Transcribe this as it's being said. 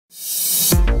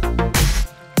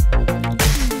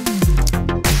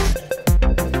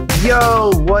Yo,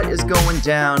 what is going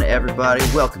down, everybody?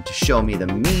 Welcome to Show Me the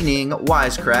Meaning,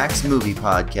 Wisecrack's movie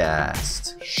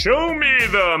podcast. Show me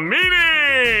the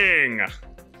meaning!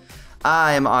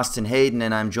 I am Austin Hayden,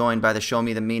 and I'm joined by the Show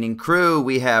Me the Meaning crew.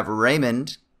 We have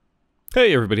Raymond.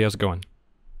 Hey, everybody, how's it going?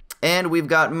 And we've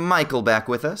got Michael back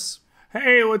with us.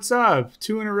 Hey, what's up?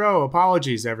 2 in a row.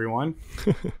 Apologies, everyone.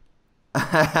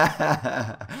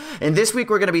 And this week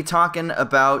we're going to be talking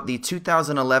about the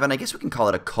 2011, I guess we can call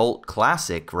it a cult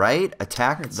classic, right?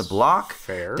 Attack the Block.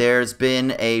 Fair. There's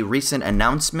been a recent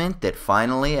announcement that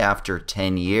finally, after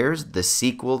 10 years, the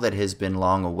sequel that has been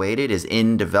long awaited is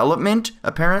in development,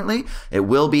 apparently. It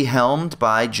will be helmed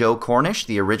by Joe Cornish,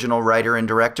 the original writer and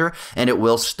director, and it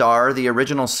will star the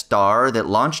original star that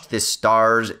launched this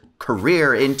star's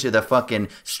career into the fucking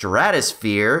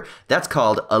stratosphere. That's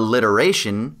called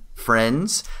alliteration,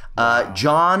 friends.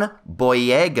 John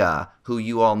Boyega, who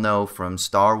you all know from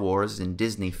Star Wars and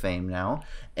Disney fame now.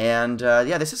 And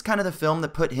yeah, this is kind of the film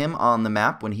that put him on the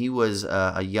map when he was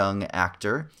a young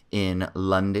actor in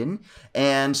London.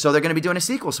 And so they're going to be doing a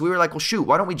sequel. So we were like, well, shoot,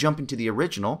 why don't we jump into the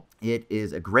original? It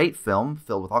is a great film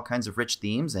filled with all kinds of rich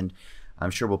themes, and I'm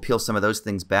sure we'll peel some of those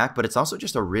things back, but it's also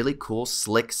just a really cool,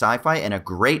 slick sci-fi and a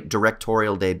great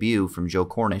directorial debut from Joe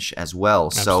Cornish as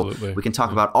well. Absolutely. So we can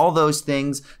talk about all those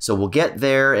things. So we'll get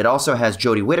there. It also has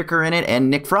Jodie Whittaker in it, and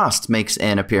Nick Frost makes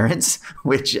an appearance,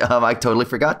 which I totally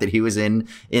forgot that he was in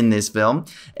this film.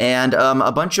 And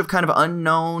a bunch of kind of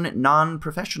unknown,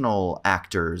 non-professional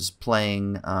actors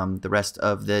playing the rest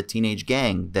of the teenage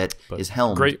gang that is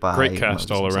helmed by... Great cast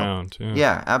all around.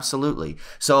 Yeah, absolutely.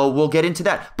 So we'll get into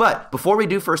that. But before we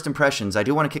do first impressions, I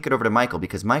do want to kick it over to Michael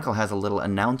because Michael has a little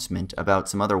announcement about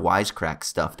some other Wisecrack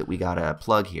stuff that we got to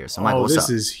plug here. So Michael, what's up? This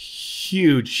is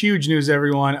huge news,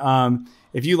 everyone.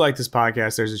 If you like this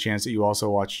podcast, there's a chance that you also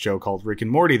watch a show called Rick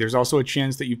and Morty. There's also a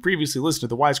chance that you previously listened to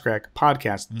the Wisecrack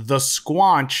podcast, The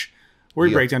Squanch, where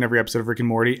we break down every episode of Rick and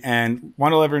Morty. And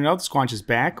want to let everyone know, The Squanch is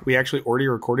back. We actually already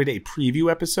recorded a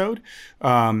preview episode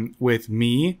with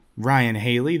me, Ryan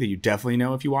Haley, that you definitely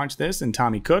know if you watch this, and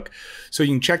Tommy Cook. So you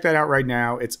can check that out right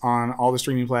now. It's on all the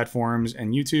streaming platforms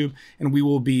and YouTube. And we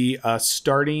will be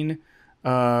starting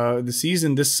the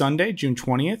season this Sunday, June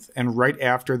 20th. And right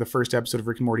after the first episode of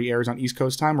Rick and Morty airs on East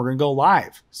Coast time, we're going to go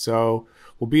live. So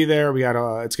we'll be there.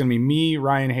 It's going to be me,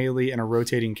 Ryan Haley, and a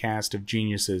rotating cast of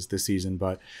geniuses this season,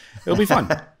 but it'll be fun.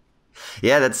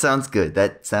 Yeah, that sounds good.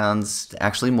 That sounds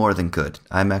actually more than good.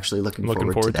 I'm actually looking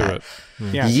forward to that.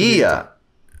 It. Yeah.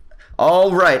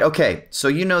 All right. Okay. So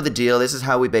you know the deal. This is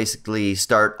how we basically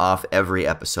start off every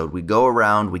episode. We go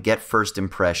around, we get first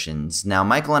impressions. Now,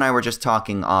 Michael and I were just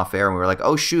talking off air, and we were like,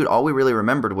 oh, shoot, all we really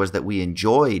remembered was that we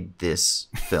enjoyed this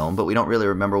film, but we don't really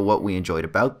remember what we enjoyed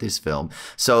about this film.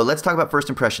 So let's talk about first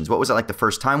impressions. What was it like the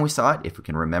first time we saw it, if we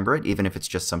can remember it, even if it's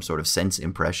just some sort of sense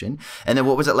impression? And then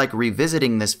what was it like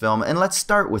revisiting this film? And let's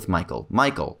start with Michael.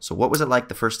 Michael, so what was it like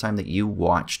the first time that you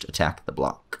watched Attack the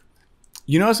Block?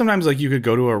 You know, sometimes like you could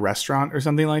go to a restaurant or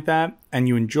something like that and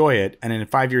you enjoy it. And then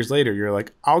 5 years later, you're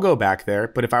like, I'll go back there.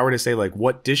 But if I were to say, like,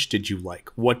 what dish did you like?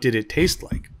 What did it taste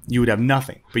like? You would have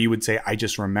nothing. But you would say, I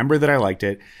just remember that I liked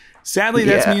it. Sadly,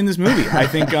 that's me in this movie. I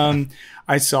think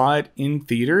I saw it in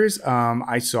theaters.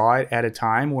 I saw it at a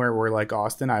time where like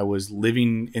Austin, I was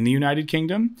living in the United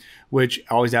Kingdom, which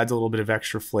always adds a little bit of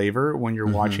extra flavor when you're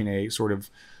watching a sort of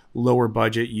lower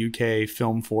budget UK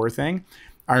film 4 thing.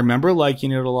 I remember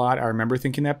liking it a lot. I remember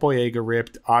thinking that Boyega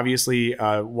ripped. Obviously,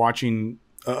 watching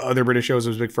other British shows,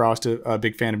 I was a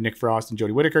big fan of Nick Frost and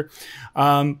Jodie Whittaker.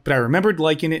 But I remembered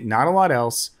liking it, not a lot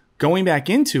else. Going back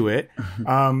into it,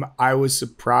 I was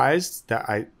surprised that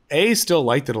I still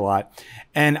liked it a lot.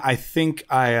 And I think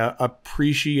I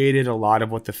appreciated a lot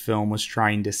of what the film was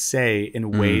trying to say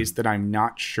in ways that I'm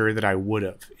not sure that I would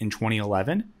have in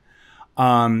 2011.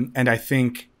 And I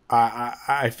think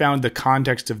I found the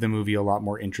context of the movie a lot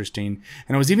more interesting.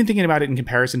 And I was even thinking about it in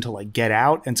comparison to like Get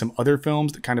Out and some other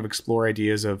films that kind of explore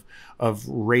ideas of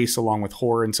race along with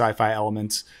horror and sci-fi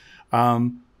elements. But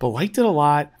liked it a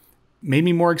lot, made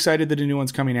me more excited that a new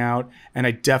one's coming out. And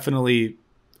I definitely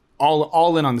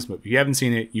all in on this movie. If you haven't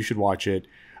seen it, you should watch it.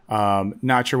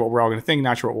 Not sure what we're all going to think,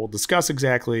 not sure what we'll discuss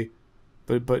exactly,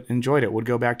 but enjoyed it. Would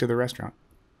go back to the restaurant.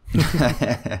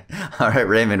 All right,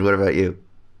 Raymond, what about you?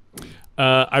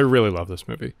 I really love this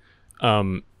movie.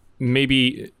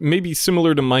 Maybe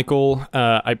similar to Michael,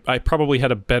 I probably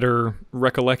had a better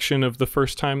recollection of the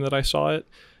first time that I saw it.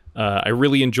 I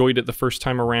really enjoyed it the first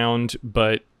time around,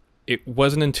 but it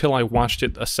wasn't until I watched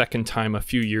it a second time a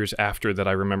few years after that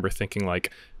I remember thinking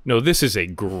like, no, this is a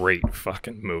great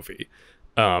fucking movie.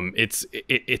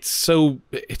 It's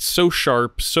so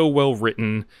sharp, so well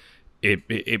written.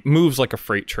 It moves like a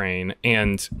freight train,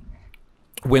 and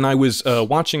when I was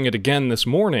watching it again this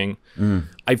morning,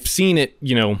 I've seen it,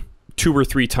 2 or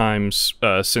 3 times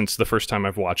since the first time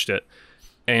I've watched it.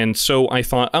 And so I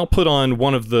thought I'll put on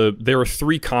there are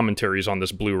 3 commentaries on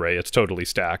this Blu-ray. It's totally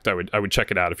stacked. I would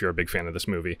check it out if you're a big fan of this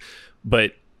movie.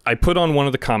 But I put on one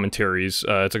of the commentaries.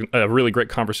 It's a really great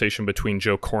conversation between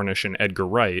Joe Cornish and Edgar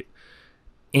Wright.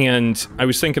 And I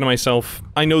was thinking to myself,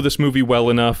 I know this movie well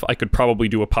enough. I could probably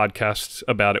do a podcast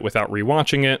about it without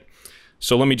rewatching it.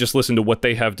 So let me just listen to what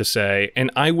they have to say.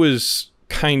 And I was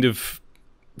kind of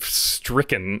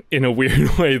stricken in a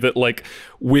weird way that, like,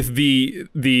 with the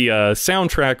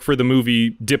soundtrack for the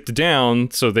movie dipped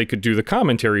down so they could do the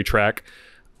commentary track,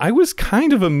 I was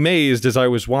kind of amazed as I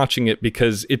was watching it,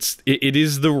 because it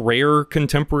is the rare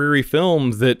contemporary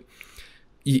film that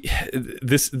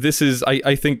this is,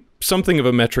 I think, something of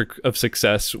a metric of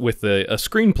success with a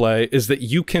screenplay is that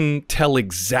you can tell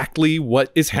exactly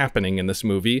what is happening in this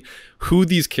movie, who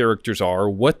these characters are,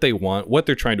 what they want, what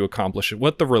they're trying to accomplish,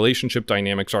 what the relationship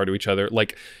dynamics are to each other.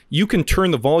 Like, you can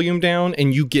turn the volume down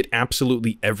and you get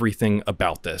absolutely everything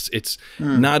about this. It's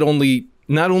not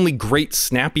only great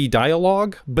snappy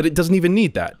dialogue, but it doesn't even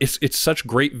need that. It's such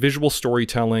great visual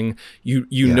storytelling.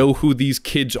 You know who these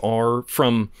kids are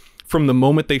from the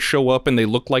moment they show up and they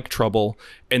look like trouble,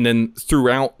 and then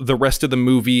throughout the rest of the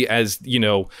movie, as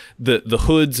the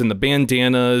hoods and the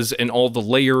bandanas and all the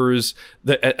layers,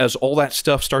 as all that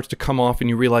stuff starts to come off, and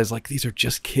you realize, like, these are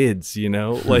just kids,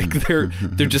 like they're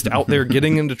just out there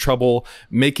getting into trouble,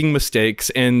 making mistakes.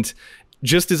 And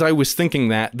just as I was thinking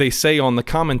that, they say on the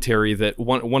commentary that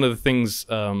one of the things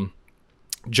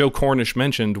Joe Cornish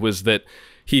mentioned was that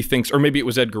he thinks, or maybe it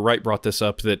was Edgar Wright brought this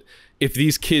up, that if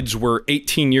these kids were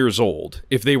 18 years old,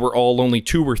 if they were all only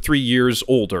 2 or 3 years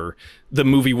older, the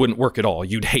movie wouldn't work at all.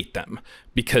 You'd hate them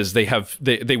because they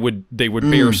would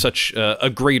bear such a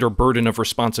greater burden of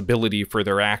responsibility for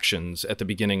their actions at the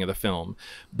beginning of the film.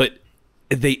 But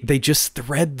they just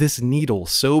thread this needle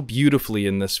so beautifully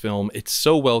in this film. It's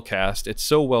so well cast. It's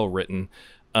so well written.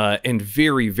 And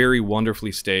very, very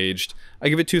wonderfully staged. I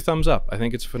give it 2 thumbs up. I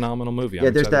think it's a phenomenal movie. Yeah,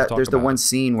 there's the one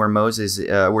scene where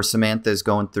where Samantha's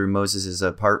going through Moses's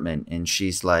apartment, and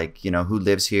she's like, who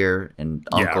lives here? And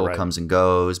Uncle comes and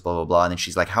goes, blah blah blah. And then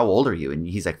she's like, how old are you? And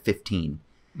he's like 15.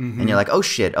 And you're like, oh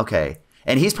shit, okay.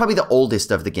 And he's probably the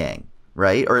oldest of the gang,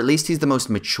 right? Or at least he's the most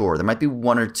mature. There might be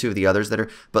 1 or 2 of the others that are,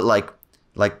 but like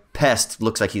Pest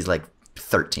looks like he's like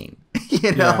 13.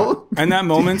 Yeah. And that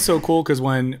moment's so cool, because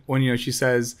when she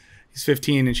says he's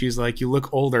 15 and she's like, you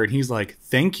look older, and he's like,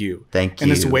 thank you. In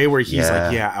this way where he's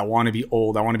like, yeah, I want to be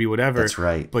old, I want to be whatever. That's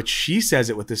right. But she says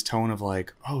it with this tone of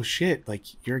like, oh shit, like,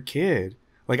 you're a kid.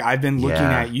 Like, I've been looking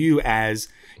at you as,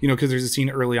 because there's a scene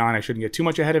early on, I shouldn't get too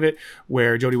much ahead of it,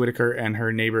 where Jodie Whittaker and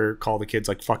her neighbor call the kids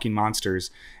like fucking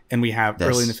monsters. And we have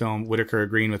early in the film, Whittaker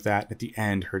agreeing with that. At the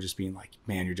end, her just being like,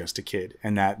 man, you're just a kid.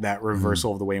 And that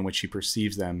reversal of the way in which she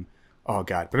perceives them. Oh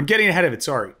God, but I'm getting ahead of it.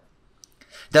 Sorry.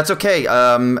 That's okay.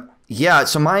 Yeah.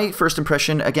 So my first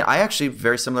impression, again, I actually,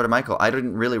 very similar to Michael, I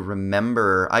didn't really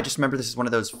remember. I just remember this is one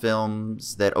of those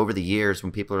films that over the years,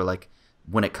 when people are like,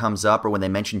 when it comes up or when they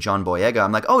mention John Boyega,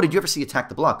 I'm like, oh, did you ever see Attack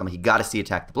the Block? I'm like, you got to see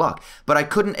Attack the Block. But I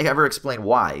couldn't ever explain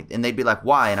why. And they'd be like,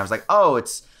 why? And I was like, oh,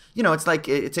 it's, it's like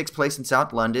it takes place in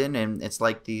South London, and it's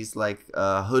like these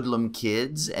hoodlum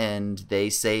kids, and they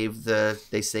save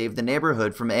the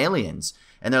neighborhood from aliens.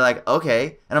 And they're like,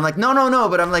 okay. And I'm like, no.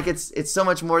 But I'm like, it's so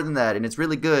much more than that. And it's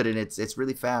really good. And it's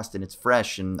really fast, and it's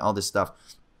fresh, and all this stuff.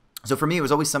 So for me, it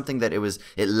was always something that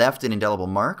it left an indelible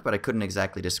mark, but I couldn't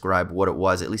exactly describe what it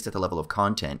was, at least at the level of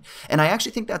content. And I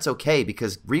actually think that's okay,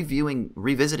 because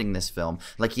revisiting this film,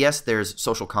 like, yes, there's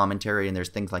social commentary and there's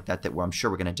things like that I'm sure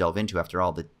we're going to delve into. After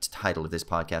all, the title of this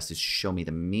podcast is Show Me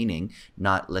the Meaning,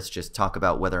 not let's just talk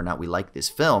about whether or not we like this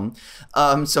film.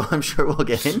 So I'm sure we'll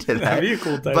get into that. That'd be a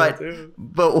cool title too.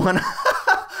 But one...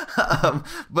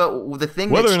 but the thing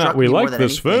whether that or not struck we me like more than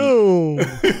this anything,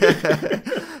 film,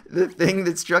 the thing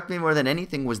that struck me more than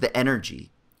anything was the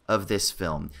energy of this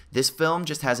film. This film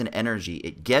just has an energy.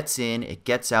 It gets in, it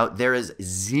gets out. There is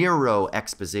zero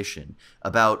exposition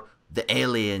about the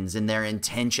aliens and their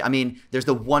intention. I mean, there's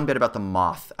the one bit about the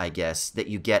moth, I guess, that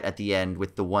you get at the end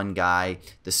with the one guy,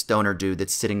 the stoner dude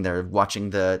that's sitting there watching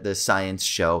the science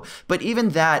show. But even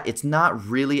that, it's not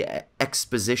really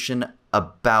exposition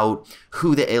about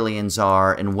who the aliens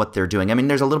are and what they're doing. I mean,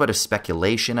 there's a little bit of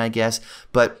speculation, I guess,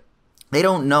 but they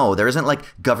don't know. There isn't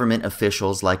like government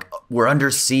officials like, we're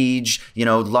under siege,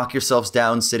 lock yourselves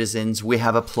down, citizens. We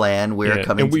have a plan. We're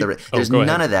coming to the... There's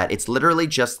none of that. It's literally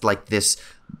just like this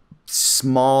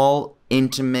small,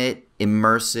 intimate,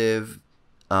 immersive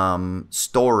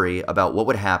story about what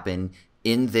would happen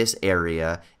in this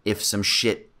area if some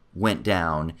shit went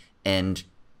down, and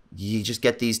you just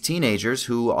get these teenagers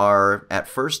who are at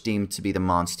first deemed to be the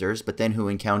monsters, but then who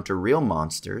encounter real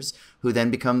monsters, who then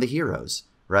become the heroes,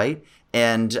 right?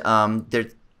 And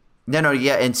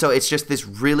and so it's just this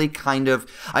really kind of,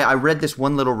 I read this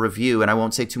one little review, and I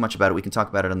won't say too much about it. We can talk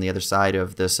about it on the other side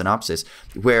of the synopsis,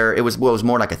 where it was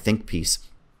more like a think piece,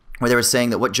 where they were saying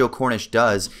that what Joe Cornish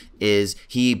does is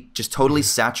he just totally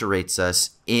saturates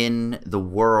us in the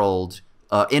world,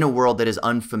 in a world that is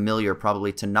unfamiliar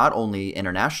probably to not only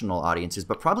international audiences,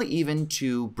 but probably even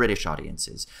to British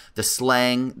audiences. The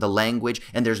slang, the language,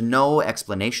 and there's no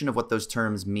explanation of what those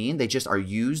terms mean. They just are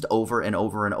used over and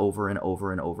over and over and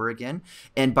over and over again.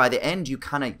 And by the end,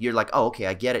 you're like, oh, okay,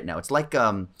 I get it now. It's like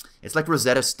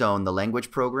Rosetta Stone, the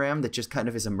language program that just kind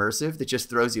of is immersive, that just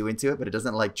throws you into it, but it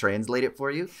doesn't like translate it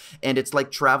for you. And it's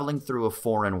like traveling through a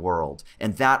foreign world.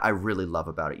 And that I really love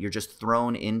about it. You're just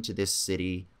thrown into this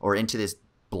city, or into this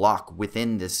block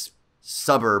within this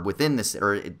suburb, within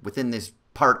this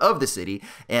part of the city.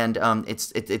 And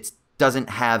it's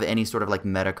doesn't have any sort of like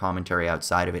meta commentary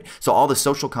outside of it. So all the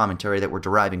social commentary that we're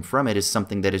deriving from it is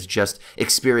something that is just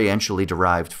experientially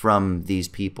derived from these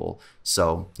people.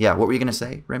 So yeah, what were you going to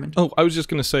say, Raymond? Oh, I was just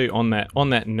going to say on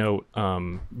that note,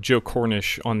 Joe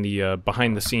Cornish on the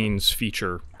behind the scenes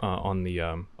feature on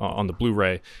the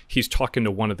Blu-ray, he's talking to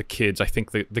one of the kids. I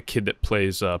think the kid that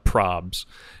plays Probs,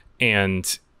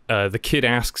 and the kid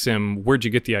asks him, "Where'd you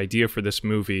get the idea for this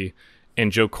movie?"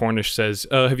 And Joe Cornish says,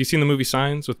 have you seen the movie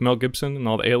Signs with Mel Gibson and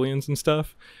all the aliens and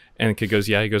stuff? And the kid goes,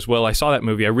 yeah. He goes, well, I saw that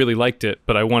movie. I really liked it,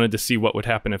 but I wanted to see what would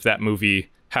happen if that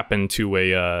movie happened to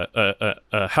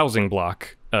a housing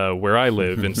block where I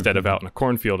live instead of out in a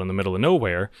cornfield in the middle of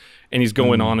nowhere. And he's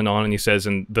going on, and he says,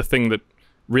 and the thing that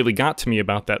really got to me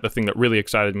about that, the thing that really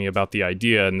excited me about the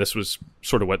idea, and this was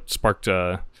sort of what sparked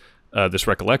this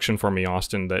recollection for me,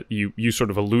 Austin, that you sort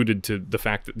of alluded to the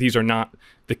fact that these are not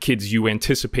the kids you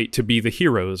anticipate to be the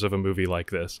heroes of a movie like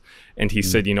this. And he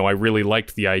said, I really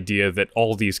liked the idea that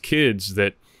all these kids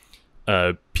that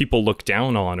people look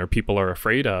down on, or people are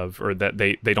afraid of, or that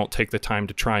they don't take the time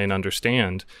to try and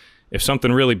understand, if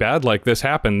something really bad like this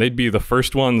happened, they'd be the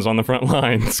first ones on the front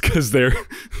lines, because they're,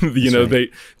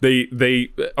 they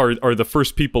are the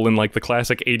first people in like the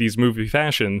classic 80s movie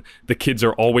fashion. The kids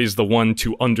are always the one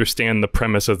to understand the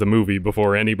premise of the movie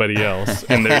before anybody else,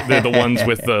 and they're the ones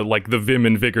with the vim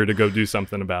and vigor to go do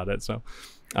something about it. So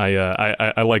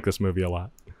I like this movie a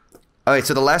lot. All right,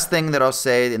 so the last thing that I'll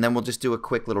say, and then we'll just do a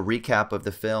quick little recap of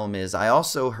the film, is I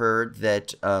also heard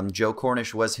that Joe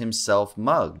Cornish was himself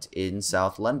mugged in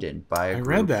South London by a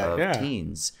group of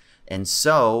teens. And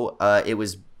so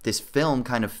this film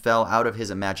kind of fell out of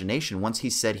his imagination once he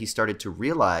said he started to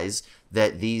realize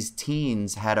that these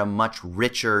teens had a much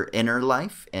richer inner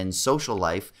life and social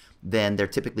life than they're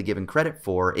typically given credit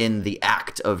for in the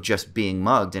act of just being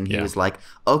mugged. And he was like,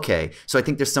 okay. So I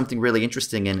think there's something really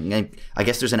interesting, and I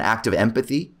guess there's an act of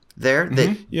empathy there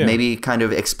that maybe kind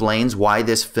of explains why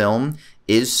this film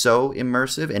is so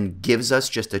immersive and gives us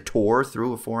just a tour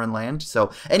through a foreign land. So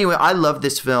anyway, I love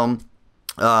this film.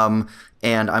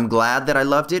 And I'm glad that I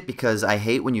loved it, because I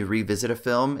hate when you revisit a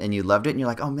film and you loved it and you're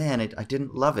like, oh man, I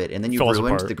didn't love it. And then you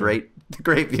ruined the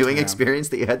great viewing experience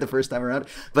that you had the first time around.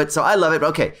 But so I love it.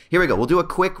 Okay, here we go. We'll do a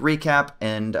quick recap,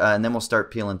 and then we'll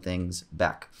start peeling things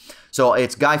back. So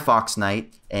it's Guy Fawkes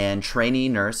night, and trainee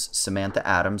nurse Samantha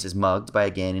Adams is mugged by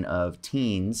a gang of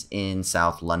teens in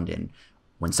South London.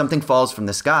 When something falls from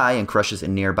the sky and crushes a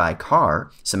nearby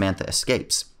car, Samantha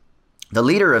escapes. The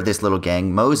leader of this little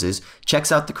gang, Moses,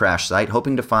 checks out the crash site,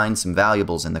 hoping to find some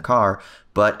valuables in the car,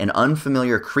 but an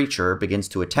unfamiliar creature begins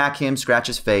to attack him, scratch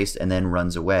his face, and then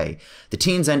runs away. The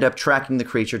teens end up tracking the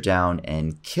creature down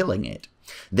and killing it.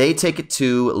 They take it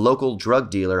to local drug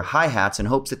dealer Hi-Hats in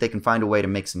hopes that they can find a way to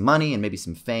make some money and maybe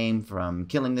some fame from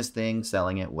killing this thing,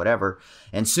 selling it, whatever.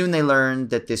 And soon they learn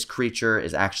that this creature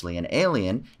is actually an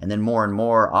alien, and then more and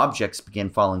more objects begin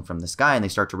falling from the sky, and they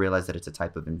start to realize that it's a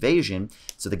type of invasion.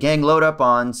 So the gang load up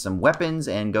on some weapons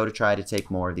and go to try to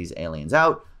take more of these aliens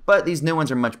out. But these new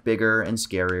ones are much bigger and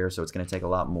scarier, so it's going to take a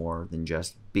lot more than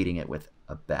just beating it with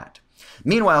a bat.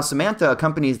 Meanwhile, Samantha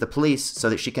accompanies the police so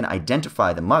that she can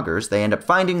identify the muggers. They end up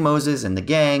finding Moses and the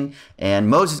gang, and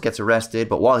Moses gets arrested,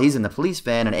 but while he's in the police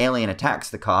van, an alien attacks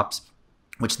the cops,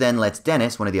 which then lets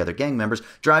Dennis, one of the other gang members,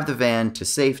 drive the van to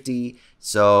safety,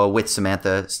 so with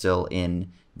Samantha still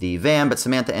in the van. But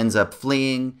Samantha ends up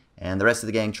fleeing, and the rest of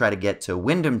the gang try to get to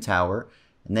Wyndham Tower.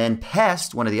 And then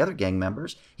Pest, one of the other gang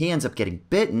members, he ends up getting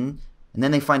bitten, and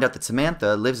then they find out that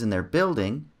Samantha lives in their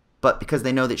building. But because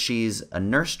they know that she's a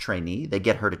nurse trainee, they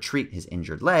get her to treat his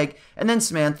injured leg, and then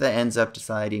Samantha ends up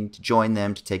deciding to join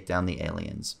them to take down the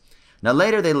aliens. Now,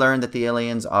 later they learn that the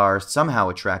aliens are somehow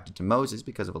attracted to Moses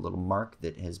because of a little mark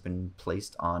that has been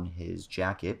placed on his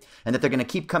jacket, and that they're going to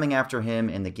keep coming after him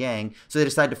and the gang, so they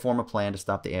decide to form a plan to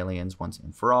stop the aliens once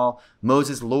and for all.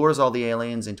 Moses lures all the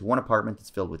aliens into one apartment that's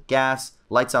filled with gas,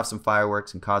 lights off some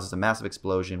fireworks, and causes a massive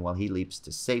explosion while he leaps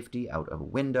to safety out of a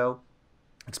window.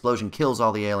 Explosion kills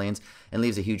all the aliens and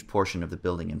leaves a huge portion of the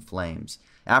building in flames.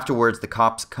 Afterwards, the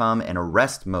cops come and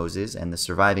arrest Moses and the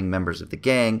surviving members of the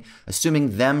gang,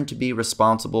 assuming them to be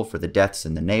responsible for the deaths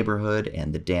in the neighborhood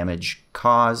and the damage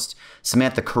caused.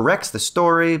 Samantha corrects the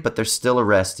story, but they're still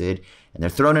arrested, and they're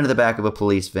thrown into the back of a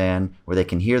police van where they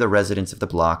can hear the residents of the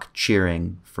block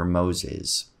cheering for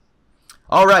Moses.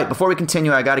 All right, before we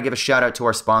continue, I got to give a shout out to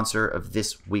our sponsor of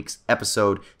this week's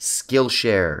episode,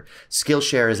 Skillshare.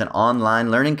 Skillshare is an online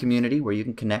learning community where you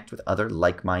can connect with other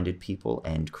like-minded people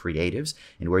and creatives,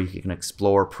 and where you can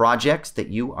explore projects that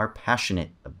you are passionate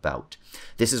about.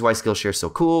 This is why Skillshare is so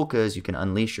cool, because you can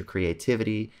unleash your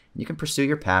creativity and you can pursue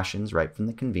your passions right from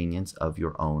the convenience of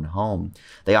your own home.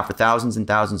 They offer thousands and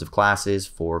thousands of classes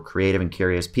for creative and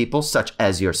curious people, such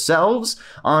as yourselves,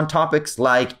 on topics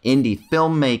like indie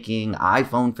filmmaking,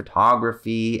 iPhone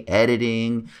photography,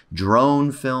 editing,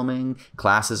 drone filming,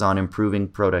 classes on improving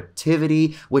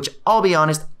productivity, which I'll be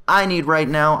honest, I need right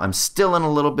now. I'm still in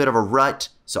a little bit of a rut,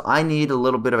 so I need a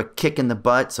little bit of a kick in the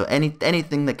butt. So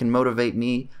anything that can motivate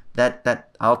me,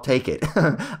 that I'll take it.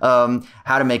 How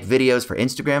to make videos for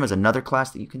Instagram is another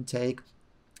class that you can take.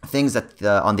 Things that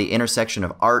on the intersection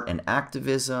of art and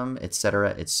activism, etc.,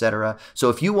 etc. So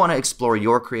if you want to explore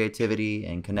your creativity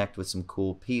and connect with some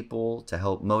cool people to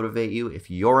help motivate you,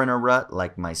 if you're in a rut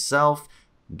like myself,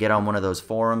 get on one of those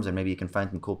forums and maybe you can find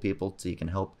some cool people so you can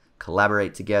help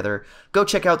collaborate together. Go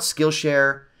check out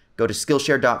Skillshare. Go to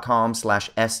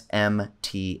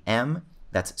Skillshare.com/SMTM.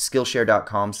 That's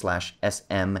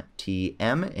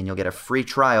Skillshare.com/SMTM, and you'll get a free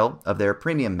trial of their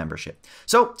premium membership.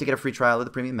 So to get a free trial of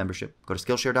the premium membership, go to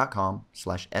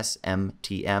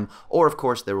Skillshare.com/SMTM, or of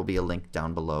course, there will be a link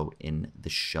down below in the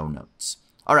show notes.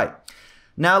 All right,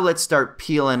 now let's start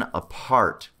peeling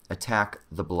apart Attack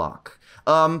the Block.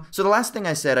 So the last thing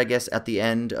I said, I guess, at the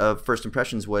end of First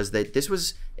Impressions was that this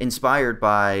was inspired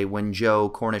by when Joe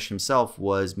Cornish himself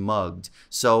was mugged.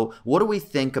 So what do we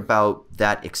think about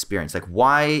that experience? Like,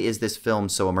 why is this film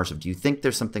so immersive? Do you think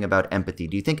there's something about empathy?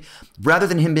 Do you think, rather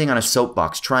than him being on a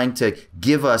soapbox trying to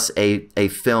give us a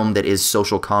film that is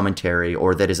social commentary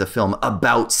or that is a film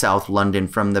about South London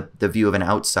from the view of an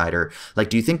outsider, like,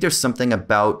 do you think there's something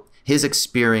about his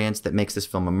experience that makes this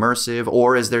film immersive,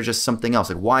 or is there just something else?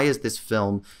 Like, why is this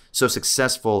film so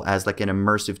successful as like an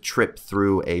immersive trip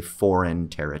through a foreign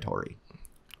territory?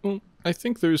 Well, I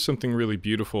think there's something really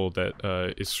beautiful that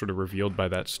is sort of revealed by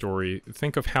that story.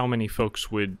 Think of how many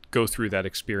folks would go through that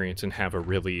experience and have a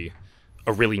really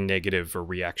negative or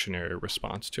reactionary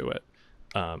response to it.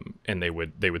 And they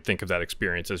would think of that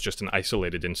experience as just an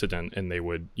isolated incident, and they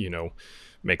would,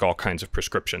 make all kinds of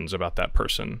prescriptions about that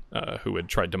person who had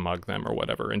tried to mug them or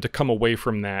whatever. And to come away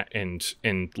from that and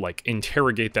like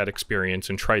interrogate that experience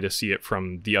and try to see it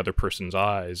from the other person's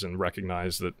eyes and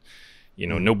recognize that,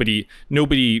 nobody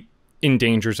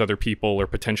endangers other people or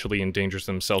potentially endangers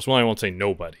themselves. Well, I won't say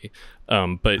nobody,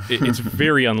 but it's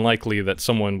very unlikely that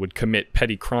someone would commit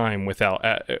petty crime without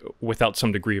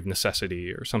some degree of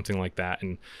necessity or something like that.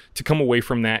 And to come away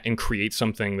from that and create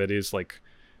something that is like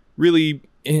really,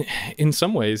 in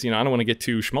some ways, I don't want to get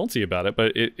too schmaltzy about it,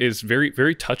 but it is very,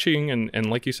 very touching. And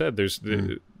like you said, there's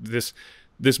this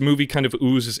movie kind of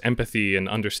oozes empathy and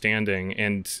understanding,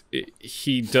 and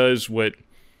he does what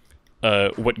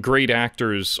great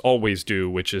actors always do,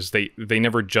 which is they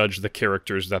never judge the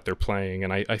characters that they're playing.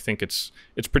 And I think it's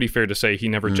pretty fair to say he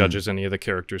never judges any of the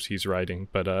characters he's writing.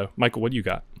 But Michael, what do you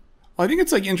got? Well, I think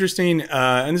it's like interesting,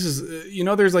 and this is,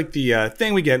 there's like the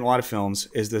thing we get in a lot of films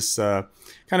is this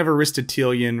kind of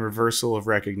Aristotelian reversal of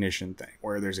recognition thing,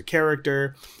 where there's a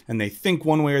character and they think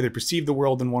one way or they perceive the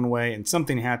world in one way, and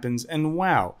something happens and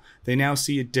wow, they now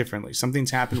see it differently.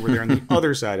 Something's happened where they're on the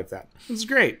other side of that. It's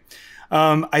great.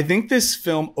 I think this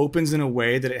film opens in a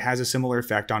way that it has a similar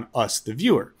effect on us, the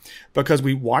viewer, because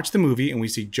we watch the movie and we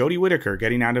see Jodie Whittaker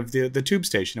getting out of the tube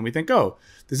station, and we think, oh,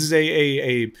 this is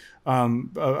a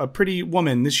pretty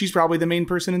woman. She's probably the main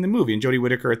person in the movie. And Jodie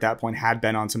Whittaker at that point had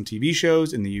been on some TV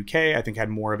shows in the UK. I think had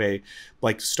more of a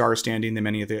like star standing than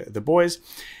many of the boys.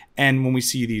 And when we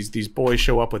see these boys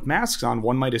show up with masks on,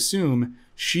 one might assume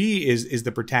She is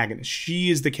the protagonist.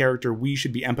 She is the character we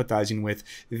should be empathizing with.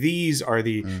 These are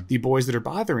the boys that are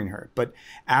bothering her. But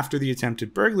after the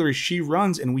attempted burglary, she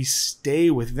runs and we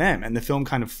stay with them. And the film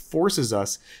kind of forces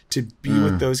us to be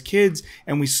with those kids.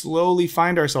 And we slowly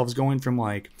find ourselves going from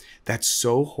like, that's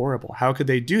so horrible, how could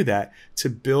they do that, to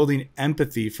building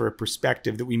empathy for a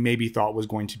perspective that we maybe thought was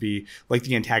going to be like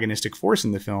the antagonistic force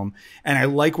in the film. And I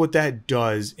like what that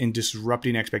does in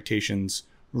disrupting expectations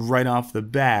right off the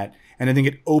bat. And I think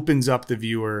it opens up the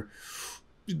viewer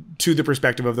to the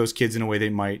perspective of those kids in a way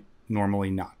they might normally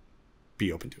not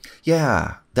be open to.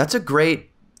 Yeah, that's a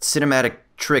great cinematic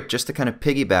trick, just to kind of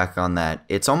piggyback on that.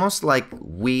 It's almost like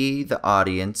we, the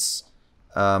audience,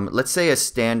 let's say a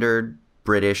standard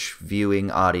British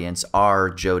viewing audience, are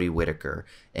Jodie Whittaker,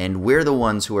 and we're the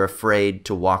ones who are afraid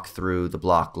to walk through the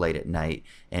block late at night.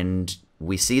 And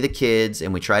we see the kids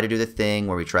and we try to do the thing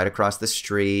where we try to cross the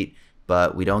street,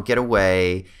 but we don't get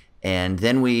away. And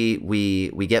then we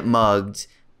get mugged,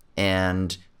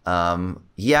 and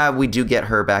we do get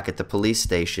her back at the police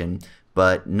station,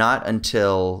 but not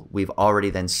until we've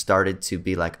already then started to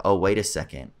be like, oh, wait a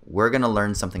second, we're going to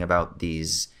learn something about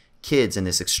these kids in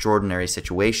this extraordinary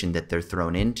situation that they're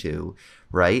thrown into,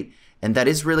 right? And that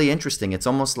is really interesting. It's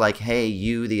almost like, hey,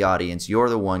 you, the audience, you're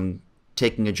the one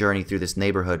taking a journey through this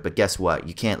neighborhood, but guess what?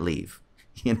 You can't leave.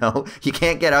 You know, you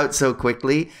can't get out so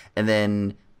quickly and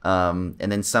then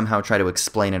somehow try to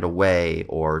explain it away,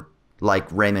 or,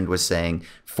 like Raymond was saying,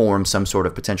 form some sort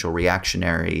of potential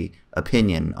reactionary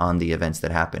opinion on the events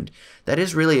that happened. That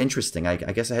is really interesting. I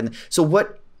guess I hadn't. So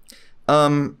what?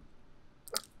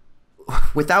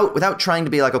 Without trying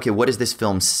to be like, okay, what is this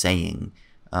film saying?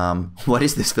 What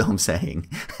is this film saying?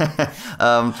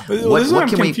 This is what I'm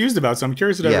confused about. So I'm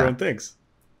curious what everyone thinks.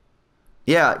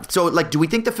 Yeah. So, like, do we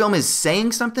think the film is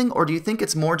saying something, or do you think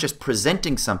it's more just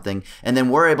presenting something, and then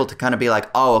we're able to kind of be like,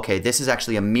 oh, okay, this is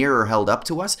actually a mirror held up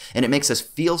to us, and it makes us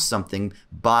feel something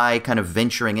by kind of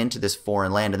venturing into this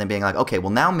foreign land, and then being like, okay,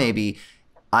 well, now maybe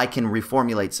I can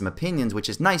reformulate some opinions, which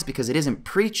is nice because it isn't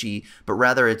preachy, but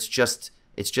rather it's just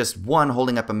one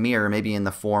holding up a mirror, maybe in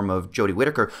the form of Jodie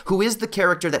Whittaker, who is the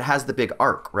character that has the big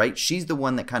arc, right? She's the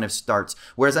one that kind of starts.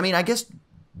 Whereas, I mean, I guess,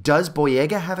 does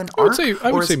Boyega have an arc? I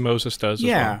would say Moses does.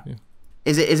 Yeah.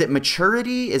 As well. Is it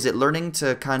maturity? Is it learning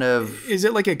to kind of? Is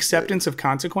it like acceptance of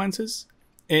consequences?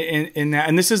 In that,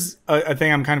 and this is a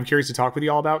thing I'm kind of curious to talk with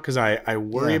you all about, because I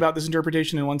worry about this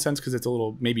interpretation in one sense, because it's a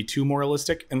little maybe too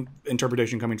moralistic, and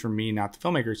interpretation coming from me, not the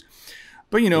filmmakers.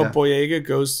 But, you know, Boyega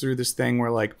goes through this thing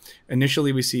where, like,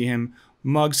 initially we see him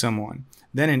mug someone.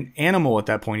 Then an animal at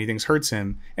that point he thinks hurts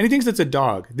him. And he thinks it's a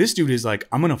dog. This dude is like,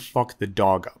 I'm going to fuck the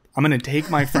dog up. I'm going to take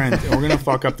my friends and we're going to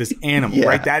fuck up this animal,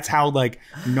 right? That's how, like,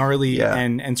 gnarly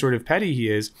and sort of petty he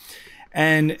is.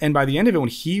 And by the end of it, when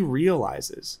he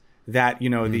realizes that, you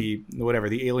know, the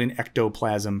alien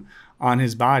ectoplasm on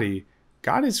his body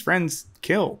got his friends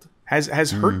killed,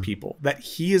 has hurt people, that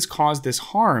he has caused this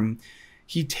harm,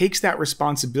 he takes that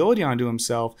responsibility onto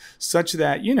himself, such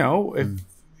that, you know, if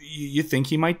you think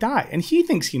he might die, and he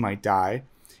thinks he might die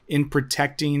in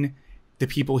protecting the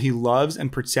people he loves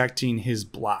and protecting his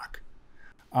block.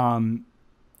 Now,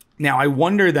 I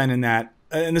wonder then in that,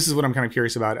 and this is what I'm kind of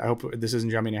curious about, I hope this isn't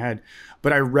jumping ahead,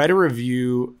 but I read a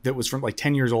review that was from like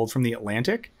 10 years old from The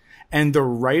Atlantic, and the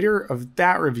writer of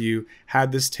that review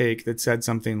had this take that said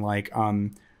something like,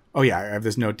 oh yeah, I have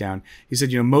this note down. He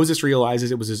said, you know, Moses realizes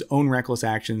it was his own reckless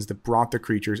actions that brought the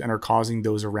creatures and are causing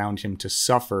those around him to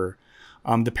suffer.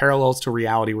 The parallels to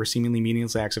reality, where seemingly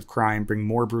meaningless acts of crime bring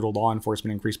more brutal law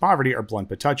enforcement and increased poverty, are blunt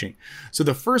but touching. So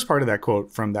the first part of that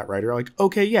quote from that writer, like,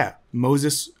 okay, yeah,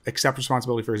 Moses accepts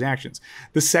responsibility for his actions.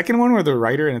 The second one, where the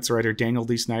writer, and it's the writer Daniel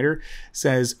D. Snyder,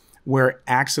 says where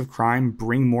acts of crime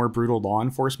bring more brutal law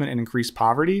enforcement and increased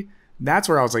poverty, that's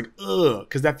where I was like, ugh,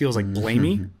 because that feels like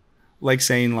blamey. Like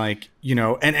saying, like, you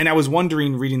know, and I was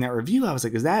wondering, reading that review, I was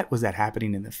like, was that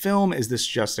happening in the film? Is this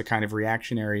just a kind of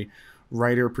reactionary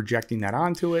writer projecting that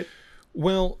onto it?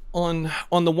 Well, on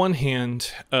the one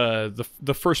hand,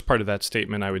 the first part of that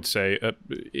statement, I would say,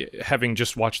 having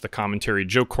just watched the commentary,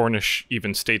 Joe Cornish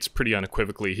even states pretty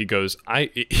unequivocally,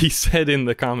 he said in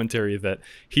the commentary that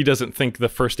he doesn't think the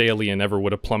first alien ever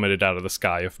would have plummeted out of the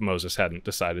sky if Moses hadn't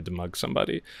decided to mug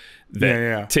somebody.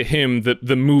 That to him,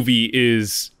 the movie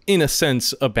is, in a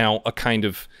sense, about a kind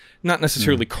of, not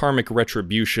necessarily karmic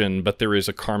retribution, but there is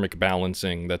a karmic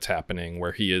balancing that's happening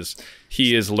where he is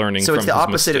learning. So it's the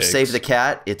opposite of save the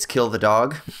cat. It's kill the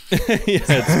dog. Yeah,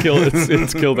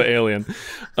 it's kill the alien.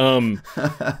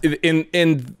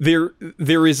 And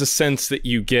there is a sense that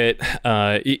you get.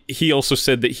 He also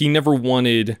said that he never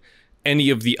wanted any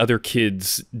of the other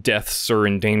kids' deaths or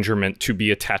endangerment to be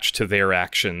attached to their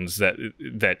actions.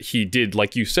 That he did,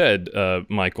 like you said,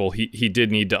 Michael, he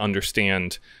did need to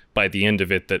understand by the end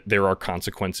of it that there are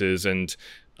consequences, and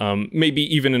maybe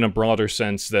even in a broader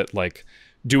sense that like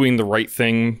doing the right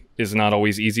thing is not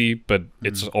always easy, but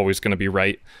it's always going to be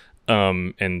right.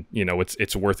 And you know,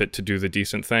 it's worth it to do the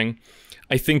decent thing.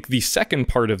 I think the second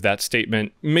part of that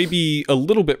statement may be a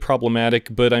little bit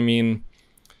problematic, but I mean,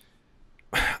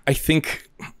 I think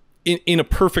in a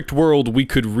perfect world, we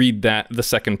could read the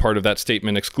second part of that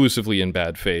statement exclusively in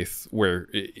bad faith, where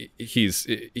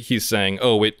he's saying,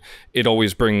 oh, it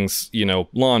always brings, you know,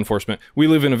 law enforcement. We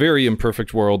live in a very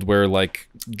imperfect world where, like,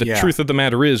 the truth of the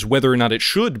matter is whether or not it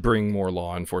should bring more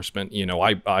law enforcement. You know,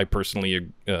 I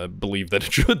personally believe that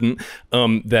it shouldn't.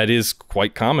 That is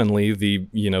quite commonly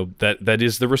that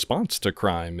is the response to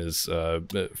crime, is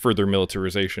further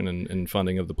militarization and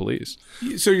funding of the police.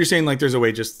 So you're saying like there's a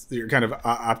way, just you're kind of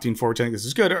opting for which I think this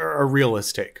is good, or a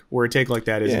realist take, where a take like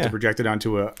that is to project it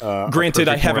onto a granted,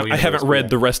 I haven't read way.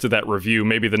 the rest of that review.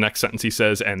 Maybe the next sentence he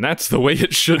says, and that's the way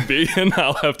it should be, and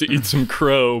I'll have to eat some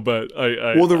crow. But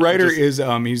the writer is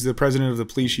he's the president of the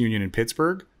police union in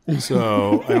Pittsburgh,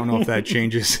 so I don't know if that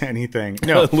changes anything.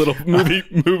 No, a little movie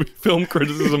film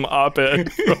criticism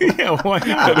op-ed. Yeah, why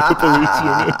not?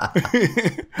 Police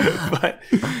union. But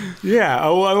yeah,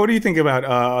 what do you think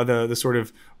about the sort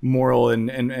of moral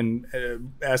and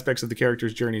aspects of the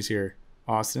characters' journeys here,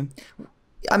 Austin?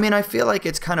 I mean, I feel like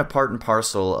it's kind of part and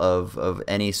parcel of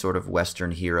any sort of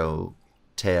Western hero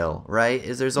tale, right?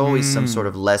 There's always some sort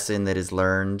of lesson that is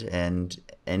learned, and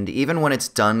even when it's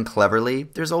done cleverly,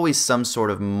 there's always some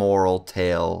sort of moral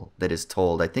tale that is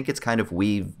told. I think it's kind of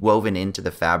woven into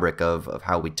the fabric of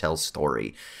how we tell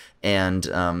story. And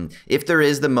if there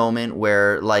is the moment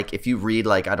where, like, if you read,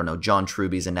 like, I don't know, John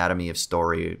Truby's Anatomy of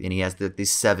Story, and he has the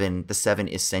seven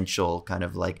essential kind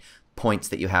of like points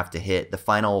that you have to hit. The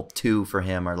final two for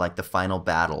him are like the final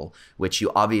battle, which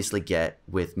you obviously get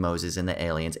with Moses and the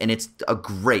aliens, and it's a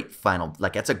great final.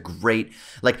 Like, that's a great,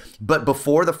 like, but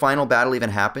before the final battle even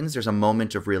happens, there's a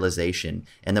moment of realization,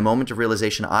 and the moment of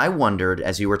realization, I wondered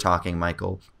as you were talking,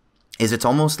 Michael, is it's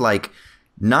almost like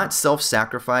not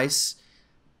self-sacrifice.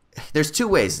 There's two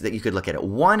ways that you could look at it.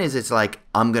 One is it's like,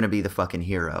 I'm gonna be the fucking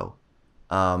hero.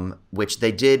 Which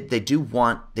they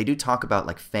do talk about,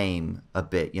 like, fame a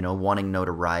bit, you know, wanting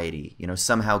notoriety, you know,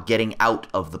 somehow getting out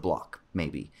of the block,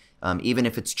 maybe, even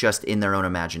if it's just in their own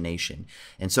imagination.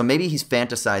 And so maybe he's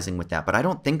fantasizing with that, but I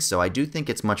don't think so. I do think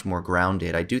it's much more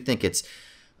grounded. I do think it's,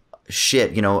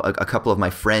 shit, you know, a couple of my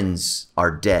friends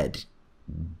are dead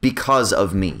because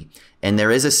of me. And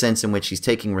there is a sense in which he's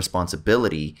taking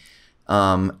responsibility.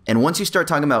 And once you start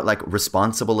talking about, like,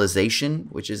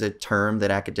 responsibilization, which is a term that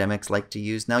academics like to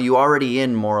use, now you're already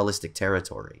in moralistic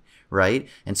territory, right?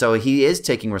 And so he is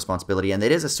taking responsibility, and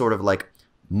it is a sort of like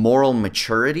moral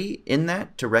maturity in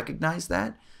that, to recognize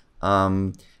that.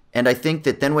 And I think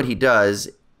that then what he does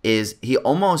is he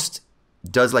almost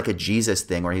does like a Jesus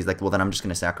thing, where he's like, well, then I'm just going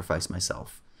to sacrifice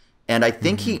myself. And I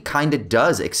think he kind of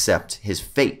does accept his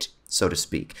fate, so to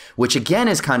speak, which again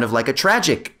is kind of like a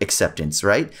tragic acceptance,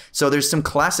 right? So there's some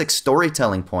classic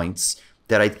storytelling points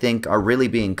that I think are really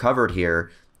being covered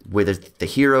here, with the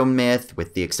hero myth,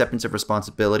 with the acceptance of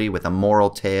responsibility, with a moral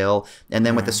tale, and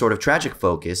then with the sort of tragic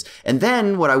focus. And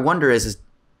then what I wonder is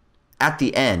at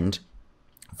the end,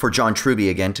 for John Truby,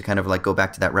 again, to kind of like go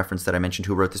back to that reference that I mentioned,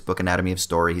 who wrote this book, Anatomy of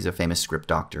Story, he's a famous script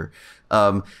doctor.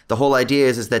 The whole idea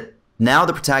is that now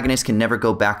the protagonist can never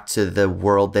go back to the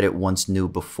world that it once knew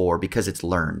before, because it's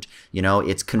learned. You know,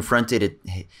 it's confronted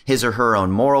his or her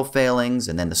own moral failings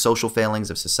and then the social failings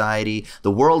of society.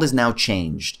 The world is now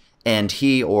changed, and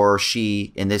he or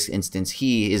she, in this instance,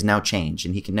 he is now changed,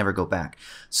 and he can never go back.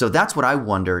 So that's what I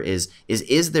wonder is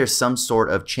there some sort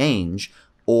of change,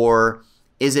 or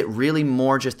is it really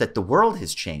more just that the world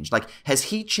has changed? Like, has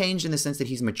he changed in the sense that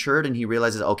he's matured and he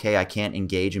realizes, okay, I can't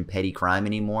engage in petty crime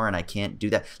anymore, and I can't do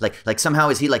that? Like somehow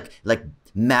is he like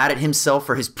mad at himself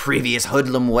for his previous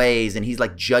hoodlum ways, and he's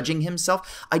like judging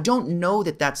himself? I don't know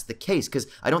that that's the case, because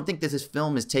I don't think that this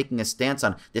film is taking a stance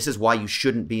on this is why you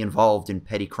shouldn't be involved in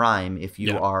petty crime if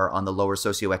you are on the lower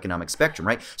socioeconomic spectrum,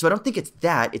 right? So I don't think it's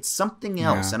that. It's something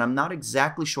else, and I'm not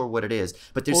exactly sure what it is.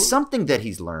 But there's something that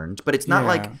he's learned, but it's not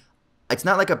like... It's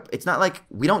not like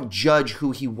we don't judge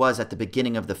who he was at the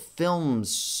beginning of the film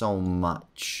so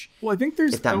much. Well, I think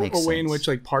there's a way in sense. which,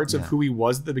 like, parts of who he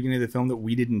was at the beginning of the film that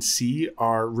we didn't see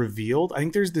are revealed. I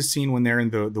think there's this scene when they're in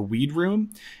the weed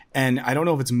room, and I don't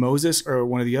know if it's Moses or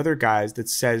one of the other guys that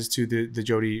says to the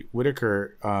Jodie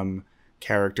Whittaker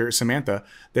character, Samantha,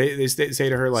 they say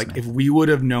to her, like, Samantha, if we would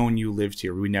have known you lived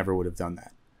here, we never would have done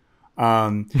that.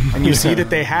 And you see that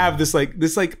they have this kind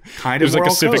There's of like a moral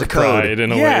civic code. pride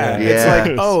in a way. Yeah, Yeah.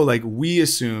 it's like, we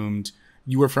assumed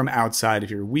you were from outside of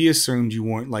here. We assumed you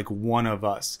weren't like one of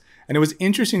us. And it was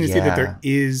interesting to see that there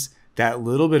is that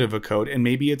little bit of a code, and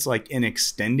maybe it's like an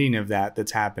extending of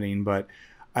that's happening. But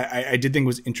I did think it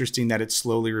was interesting that it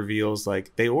slowly reveals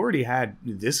like they already had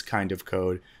this kind of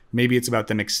code. Maybe it's about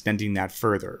them extending that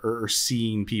further, or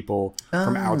seeing people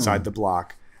from outside the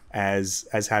block as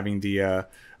having the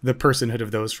personhood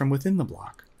of those from within the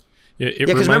block. Yeah,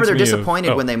 because remember they're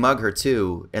disappointed when they mug her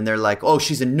too, and they're like, "Oh,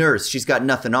 she's a nurse. She's got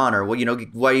nothing on her. Well,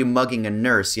 why are you mugging a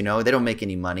nurse? They don't make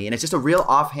any money." And it's just a real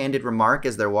offhanded remark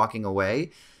as they're walking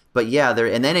away. But yeah,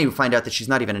 and then you find out that she's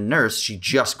not even a nurse.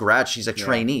 She's a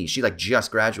trainee. She like just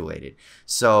graduated.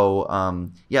 So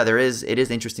it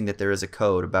is interesting that there is a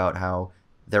code about how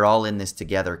they're all in this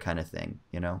together, kind of thing.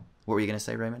 What were you gonna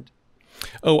say, Raymond?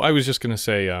 Oh, I was just gonna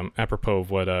say, apropos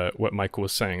of what Michael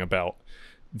was saying about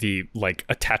the like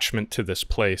attachment to this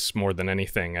place more than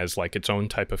anything as like its own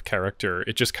type of character.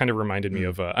 It just kind of reminded me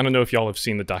of I don't know if y'all have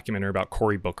seen the documentary about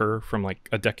Cory Booker from like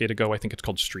a decade ago. I think it's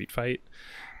called Street Fight,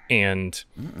 and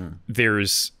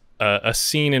there's a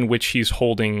scene in which he's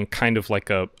holding kind of like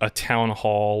a town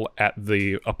hall at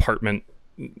the apartment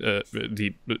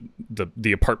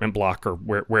the apartment block or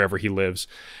wherever he lives,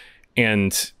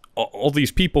 and all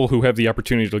these people who have the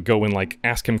opportunity to go and like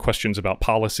ask him questions about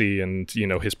policy and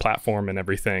his platform and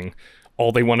everything,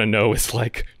 all they want to know is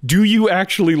like, do you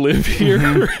actually live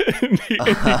here? and he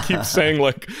keeps saying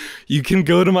like, you can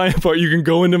go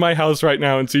into my house right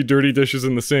now and see dirty dishes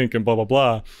in the sink and blah blah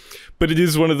blah. But it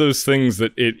is one of those things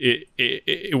that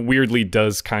it weirdly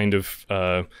does kind of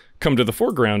come to the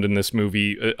foreground in this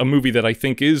movie, a movie that I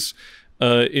think is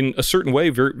in a certain way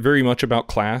very very much about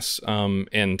class,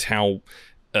 and how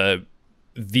the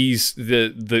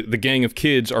gang of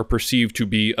kids are perceived to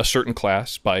be a certain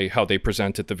class by how they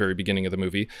present at the very beginning of the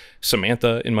movie.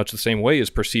 Samantha, in much the same way, is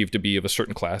perceived to be of a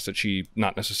certain class that she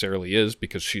not necessarily is,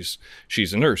 because she's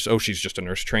a nurse. Oh, she's just a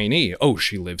nurse trainee. Oh,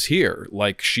 she lives here,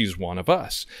 like she's one of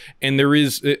us. And there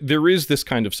is this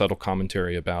kind of subtle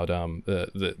commentary about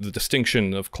the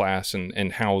distinction of class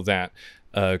and how that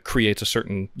creates a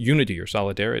certain unity or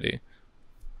solidarity.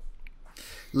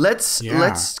 Let's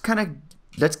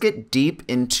get deep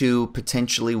into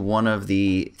potentially one of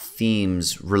the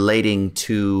themes relating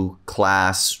to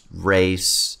class,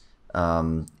 race,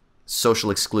 social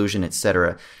exclusion,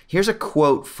 etc. Here's a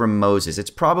quote from Moses. It's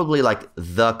probably like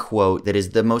the quote that is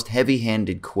the most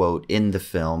heavy-handed quote in the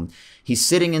film. He's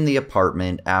sitting in the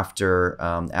apartment after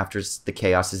the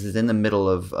chaos. This is in the middle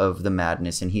of the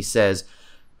madness, and he says,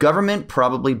 "Government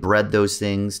probably bred those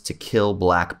things to kill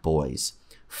black boys.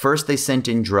 First they sent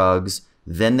in drugs,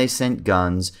 then they sent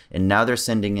guns, and now they're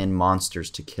sending in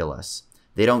monsters to kill us.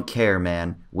 They don't care,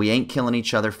 man. We ain't killing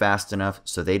each other fast enough,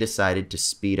 so they decided to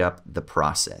speed up the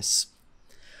process."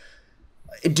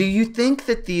 Do you think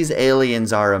that these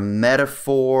aliens are a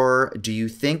metaphor? Do you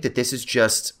think that this is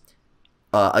just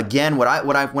again, when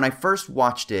I first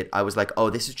watched it, I was like, oh,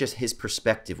 this is just his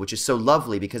perspective, which is so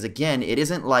lovely, because again, it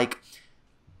isn't like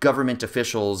government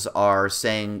officials are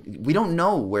saying, we don't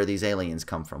know where these aliens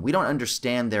come from. We don't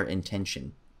understand their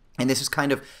intention. And this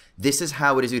is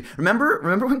how it is. Remember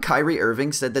when Kyrie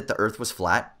Irving said that the earth was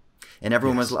flat? And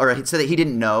everyone was, or he said that he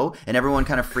didn't know, and everyone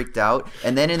kind of freaked out.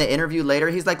 And then in the interview later,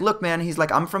 he's like, look, man,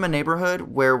 I'm from a neighborhood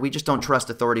where we just don't trust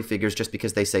authority figures just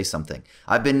because they say something.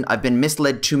 I've been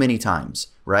misled too many times,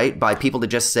 right? By people to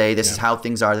just say, this is how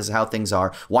things are, this is how things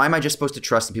are. Why am I just supposed to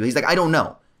trust the people? He's like, I don't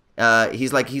know.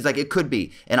 He's like, it could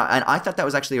be. And I thought that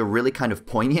was actually a really kind of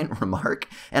poignant remark.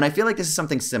 And I feel like this is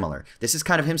something similar. This is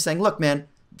kind of him saying, look, man,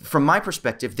 from my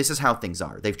perspective, this is how things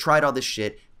are. They've tried all this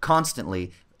shit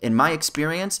constantly. In my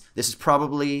experience, this is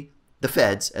probably the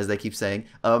feds, as they keep saying,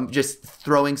 just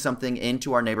throwing something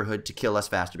into our neighborhood to kill us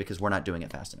faster because we're not doing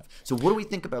it fast enough. So what do we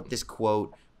think about this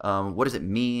quote? What does it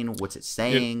mean? What's it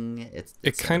saying?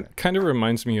 It kind of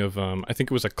reminds me of, I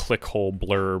think it was a clickhole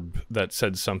blurb that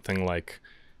said something like,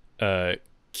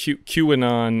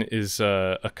 QAnon is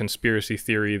a conspiracy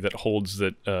theory that holds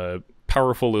that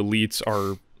powerful elites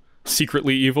are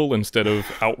secretly evil instead of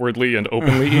outwardly and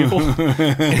openly evil.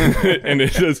 And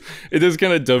it does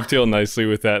kind of dovetail nicely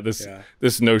with that,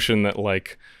 this notion that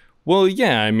like, well,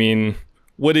 yeah, I mean,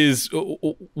 what is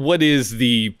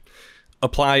the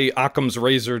apply Occam's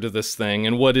razor to this thing,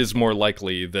 and what is more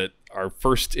likely, that our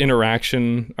first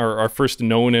interaction, or our first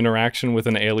known interaction with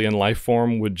an alien life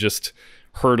form would just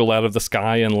hurtle out of the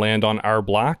sky and land on our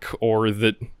block, or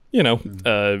that you know,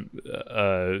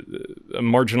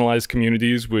 marginalized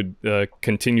communities would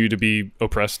continue to be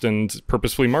oppressed and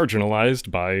purposefully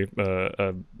marginalized by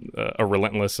a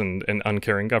relentless and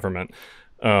uncaring government.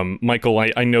 Michael,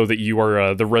 I know that you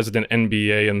are the resident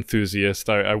NBA enthusiast.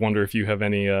 I wonder if you have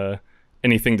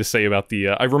anything to say about the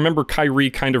I remember Kyrie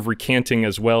kind of recanting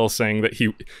as well, saying that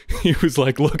he was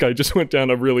like, look, I just went down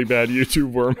a really bad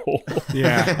YouTube wormhole.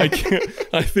 Yeah.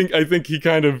 I think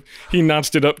he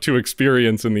notched it up to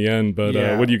experience in the end, but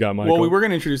what do you got, Michael? Well, we were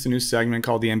going to introduce a new segment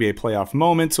called the NBA playoff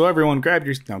moment, so everyone grab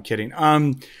your no, I'm kidding.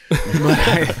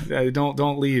 But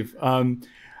don't leave.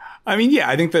 I mean, yeah,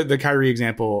 I think that the Kyrie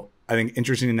example, I think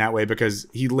interesting in that way, because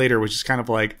he later was just kind of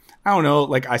like, I don't know,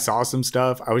 like I saw some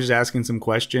stuff. I was just asking some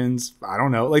questions. I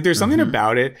don't know. Like there's something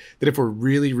about it that if we're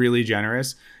really, really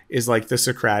generous is like the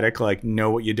Socratic, like know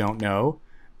what you don't know.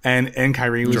 And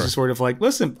Kyrie was just sort of like,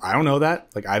 listen, I don't know that.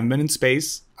 Like I haven't been in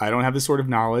space. I don't have this sort of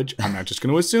knowledge. I'm not just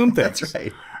going to assume things. That's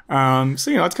right.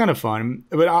 So, it's kind of fun.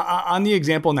 But on the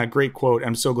example in that great quote,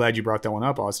 I'm so glad you brought that one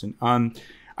up, Austin.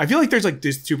 I feel like there's like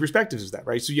these two perspectives of that,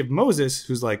 right? So you have Moses,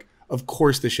 who's like, of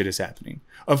course this shit is happening.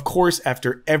 Of course,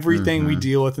 after everything we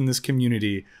deal with in this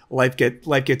community, life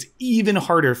gets even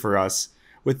harder for us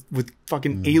with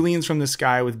fucking aliens from the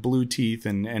sky with blue teeth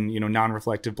and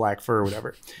non-reflective black fur or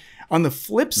whatever. On the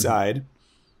flip side,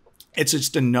 it's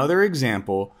just another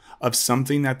example of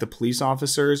something that the police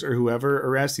officers or whoever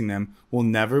arresting them will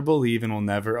never believe and will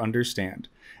never understand.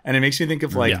 And it makes me think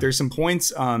of like there's some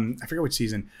points, I forget which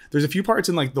season. There's a few parts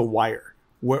in like The Wire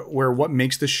where what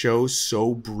makes the show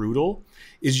so brutal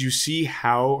is you see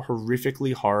how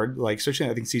horrifically hard, like especially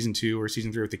I think season 2 or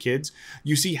season 3 with the kids,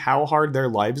 you see how hard their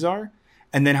lives are.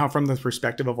 And then how from the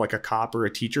perspective of like a cop or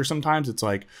a teacher, sometimes it's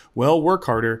like, well, work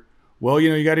harder. Well,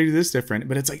 you got to do this different.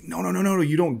 But it's like, no,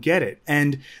 you don't get it.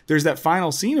 And there's that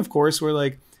final scene, of course, where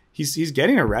like he's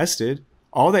getting arrested.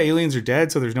 All the aliens are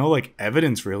dead, so there's no like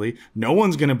evidence really. No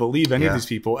one's going to believe any of these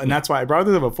people. And that's why I brought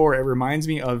this up before. It reminds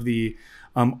me of the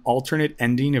alternate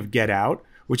ending of Get Out,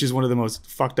 which is one of the most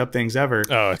fucked up things ever.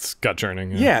 Oh, it's gut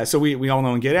churning. Yeah, so we all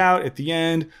know in Get Out, at the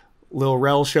end, Lil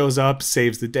Rel shows up,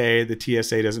 saves the day. The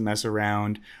TSA doesn't mess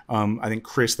around. I think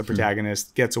Chris, the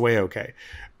protagonist, gets away okay.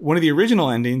 One of the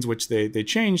original endings, which they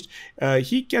changed,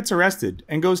 he gets arrested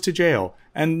and goes to jail.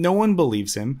 And no one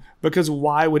believes him, because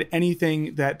why would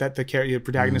anything that the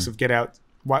protagonist of Get Out,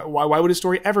 why would a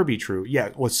story ever be true?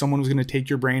 Yeah, well, someone was going to take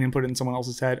your brain and put it in someone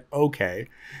else's head. Okay.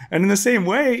 And in the same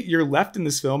way, you're left in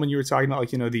this film, and you were talking about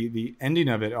like, the ending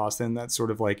of it, Austin, that's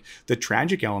sort of like the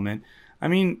tragic element. I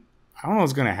mean, I don't know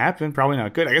what's going to happen. Probably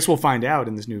not good. I guess we'll find out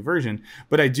in this new version.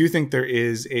 But I do think there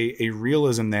is a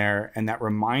realism there, and that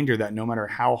reminder that no matter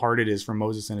how hard it is for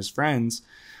Moses and his friends,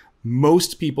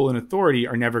 most people in authority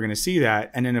are never going to see that.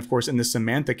 And then, of course, in the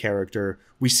Samantha character,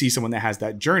 we see someone that has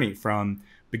that journey from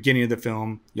beginning of the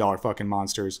film, y'all are fucking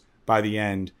monsters. By the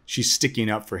end, she's sticking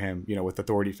up for him, with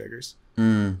authority figures.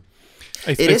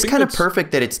 It is kind of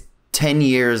perfect that it's 10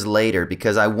 years later,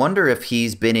 because I wonder if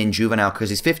he's been in juvenile, because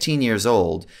he's 15 years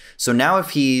old. So now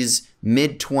if he's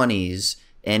mid-20s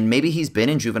and maybe he's been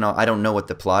in juvenile, I don't know what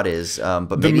the plot is,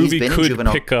 but maybe he's been in juvenile. The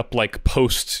movie could pick up like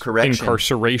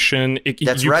post-incarceration.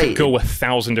 That's right. You could go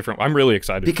 1,000 different... I'm really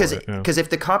excited for it. Because if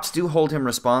the cops do hold him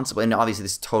responsible, and obviously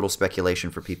this is total speculation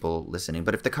for people listening,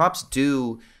 but if the cops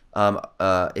do...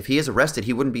 if he is arrested,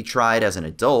 he wouldn't be tried as an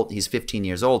adult. He's 15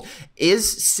 years old.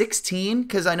 Is 16,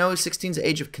 because I know 16 is the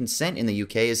age of consent in the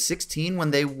UK, is 16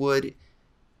 when they would...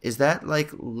 Is that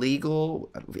like legal?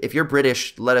 If you're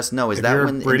British, let us know. Is if that you're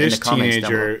when a British in the comments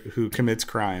teenager who commits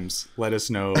crimes? Let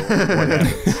us know what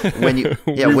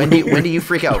happens. when do you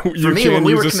freak out? For me, when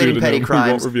we were committing petty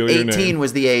crimes, 18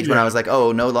 was the age when I was like,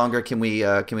 oh, no longer can we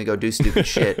go do stupid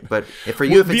shit. But for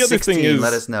you, if it's 16,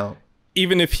 let us know.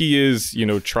 Even if he is,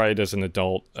 tried as an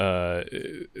adult,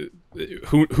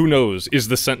 who knows? Is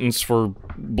the sentence for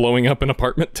blowing up an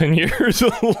apartment 10 years?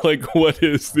 Like, what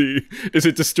is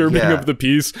it disturbing of the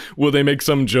peace? Will they make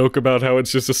some joke about how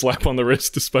it's just a slap on the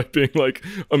wrist despite being like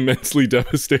immensely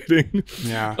devastating?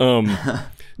 Yeah.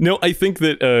 No, I think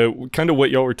that kind of what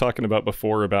y'all were talking about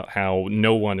before about how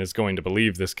no one is going to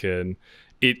believe this kid.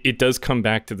 It does come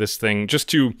back to this thing just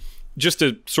to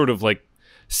sort of like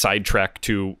sidetrack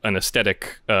to an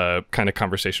aesthetic kind of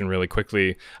conversation really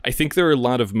quickly. I think there are a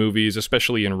lot of movies,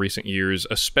 especially in recent years,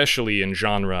 especially in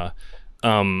genre,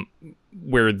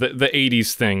 where the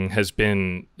 80s thing has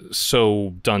been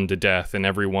so done to death, and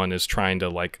everyone is trying to,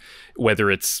 like, whether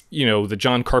it's, the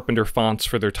John Carpenter fonts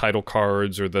for their title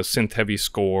cards or the synth-heavy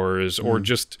scores or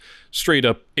just straight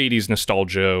up 80s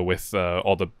nostalgia with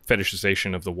all the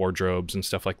fetishization of the wardrobes and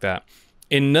stuff like that.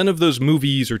 In none of those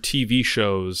movies or TV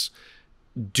shows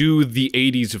do the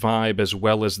 80s vibe as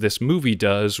well as this movie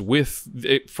does with,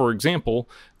 it, for example,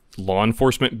 law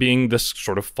enforcement being this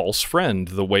sort of false friend,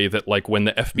 the way that like when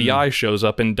the FBI shows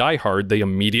up in Die Hard, they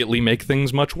immediately make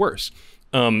things much worse.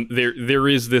 There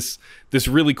is this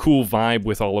really cool vibe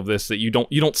with all of this that you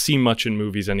don't see much in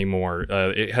movies anymore.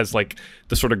 It has like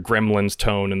the sort of Gremlins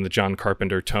tone and the John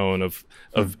Carpenter tone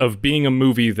of being a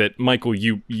movie that, Michael,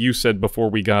 you said before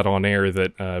we got on air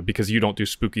that because you don't do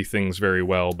spooky things very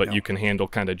well, but you can handle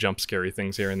kind of jump scary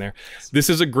things here and there. This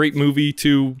is a great movie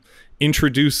to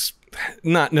introduce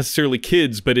not necessarily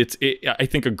kids, but I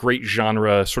think a great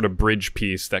genre sort of bridge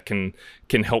piece that can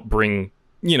help bring,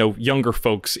 you know, younger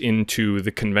folks into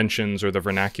the conventions or the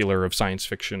vernacular of science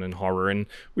fiction and horror, and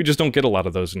we just don't get a lot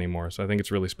of those anymore. So I think it's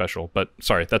really special. But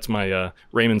sorry, that's my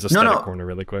Raymond's aesthetic corner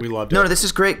really quick. We loved it. No, this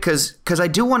is great because I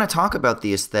do want to talk about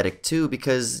the aesthetic too,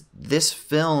 because this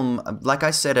film, like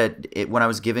I said when I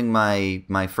was giving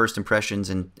my first impressions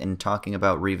and talking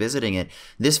about revisiting it,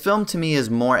 this film to me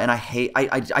is more, and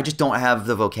I just don't have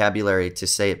the vocabulary to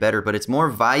say it better, but it's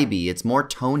more vibey, it's more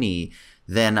toney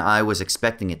than I was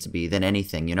expecting it to be, than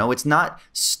anything. You know, it's not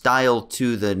style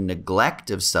to the neglect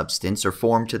of substance or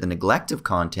form to the neglect of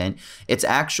content. It's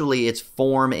actually, it's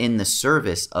form in the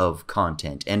service of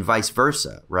content and vice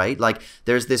versa, right? Like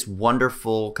there's this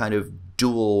wonderful kind of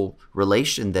dual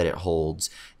relation that it holds,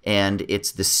 and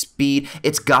it's the speed.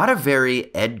 It's got a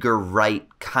very Edgar Wright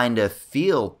kind of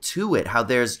feel to it, how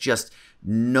there's just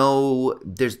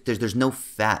there's no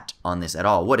fat on this at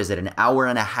all. What is it, an hour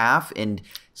and a half? And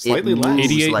slightly less.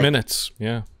 88 minutes.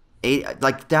 Yeah.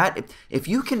 Like that. If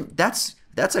you can, that's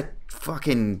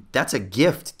a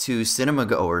gift to cinema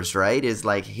goers, right? Is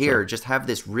like, here, just have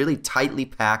this really tightly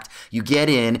packed. You get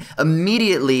in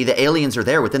immediately. The aliens are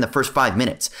there within the first 5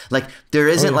 minutes. Like there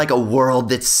isn't like a world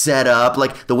that's set up.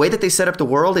 Like the way that they set up the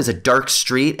world is a dark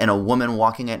street and a woman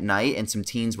walking at night and some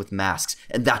teens with masks,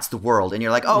 and that's the world. And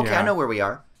you're like, oh, okay, I know where we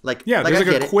are. Like, yeah, like, there's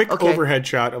like a quick okay. overhead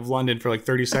shot of London for like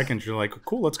 30 seconds. You're like,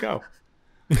 cool, let's go.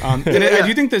 And I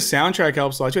do think the soundtrack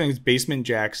helps a lot. I think it's Basement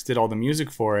Jaxx did all the music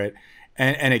for it,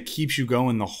 and it keeps you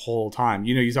going the whole time.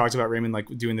 You know, you talked about Raymond like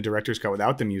doing the director's cut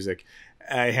without the music.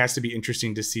 It has to be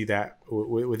interesting to see that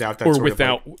without that. Or sort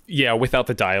without, of without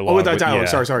the dialogue. Oh, without dialogue.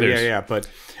 Yeah, Sorry. Yeah. But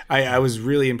I was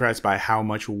really impressed by how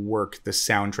much work the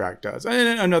soundtrack does.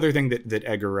 And another thing that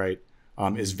Edgar Wright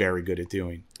is very good at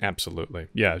doing. Absolutely.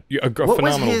 Yeah. A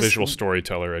phenomenal visual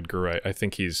storyteller, Edgar Wright. I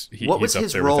think he's up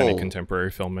there with any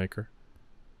contemporary filmmaker.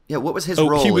 Yeah, what was his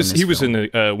role? He was in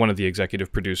one of the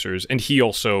executive producers, and he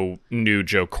also knew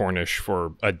Joe Cornish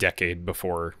for a decade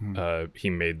before he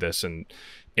made this. And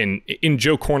in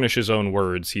Joe Cornish's own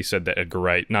words, he said that Edgar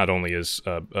Wright not only is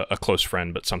a close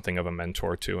friend, but something of a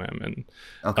mentor to him.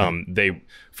 And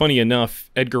funny enough,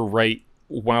 Edgar Wright,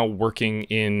 while working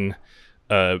in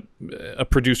a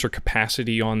producer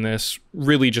capacity on this,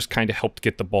 really just kind of helped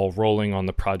get the ball rolling on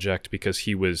the project, because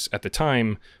he was at the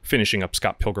time finishing up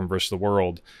Scott Pilgrim vs. the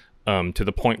World, to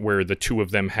the point where the two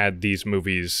of them had these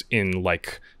movies in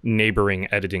like neighboring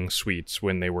editing suites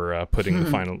when they were putting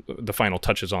the final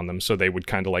touches on them. So they would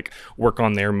kind of like work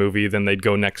on their movie, then they'd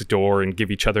go next door and give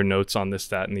each other notes on this,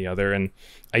 that, and the other. And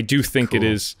I do think it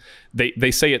is,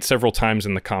 they say it several times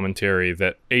in the commentary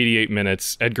that 88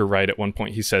 minutes, Edgar Wright at one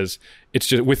point, he says, it's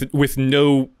just with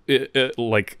no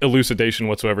like elucidation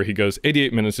whatsoever, he goes,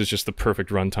 88 minutes is just the perfect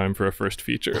runtime for a first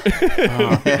feature.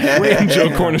 And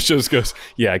Joe Cornish just goes,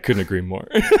 yeah, I couldn't agree more.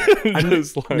 I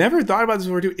never thought about this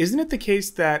before too. Isn't it the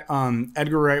case that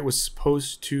Edgar Wright was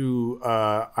supposed to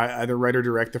either write or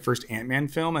direct the first Ant-Man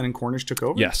film, and then Cornish took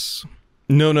over? Yes.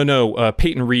 No.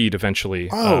 Peyton Reed eventually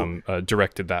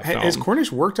directed that film. Has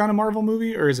Cornish worked on a Marvel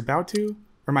movie, or is about to?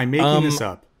 Or am I making this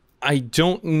up? I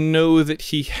don't know that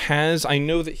he has. I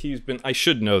know that he's been. I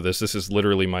should know this. This is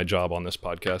literally my job on this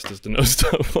podcast, is to know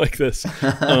stuff like this.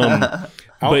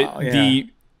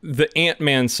 The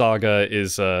Ant-Man saga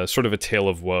is sort of a tale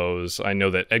of woes. I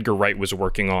know that Edgar Wright was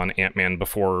working on Ant-Man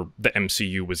before the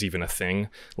MCU was even a thing.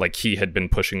 Like, he had been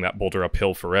pushing that boulder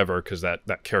uphill forever, because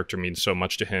that character means so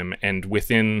much to him. And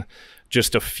within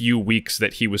just a few weeks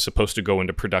that he was supposed to go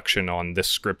into production on this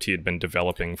script he had been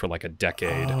developing for like a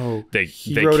decade, they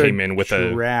came in with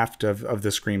a draft of the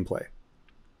screenplay.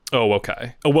 Oh,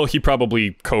 okay. Oh, well, he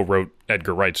probably co-wrote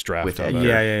Edgar Wright's draft.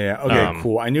 Yeah. Okay,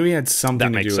 cool. I knew he had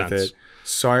something to do with it.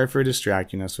 Sorry for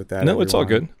distracting us with that. No, it's all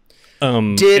good.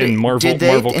 Did they, in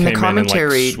the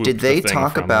commentary, did they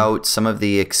talk about some of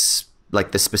the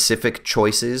like the specific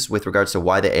choices with regards to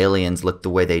why the aliens looked the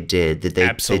way they did? Did they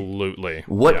absolutely?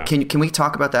 Can we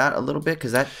talk about that a little bit?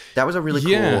 Because that was a really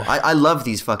cool. I love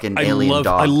these fucking alien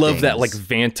dog. I love things. that like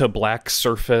Vanta black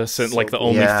surface and like the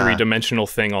only 3-dimensional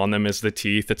thing on them is the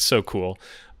teeth. It's so cool.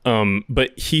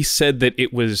 But he said that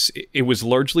it was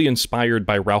largely inspired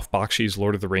by Ralph Bakshi's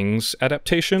Lord of the Rings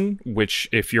adaptation, which,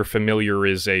 if you're familiar,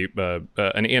 is an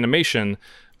animation.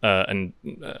 An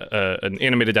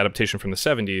animated adaptation from the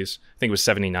 70s. I think it was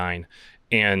 79.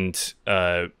 And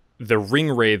the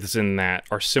ring wraiths in that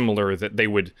are similar, that they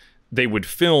would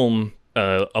film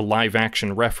a live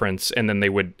action reference and then they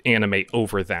would animate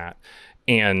over that.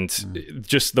 And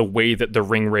just the way that the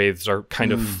ring wraiths are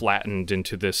kind of flattened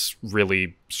into this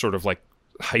really sort of like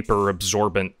hyper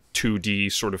absorbent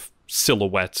 2D sort of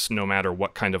silhouettes, no matter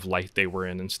what kind of light they were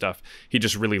in and stuff. He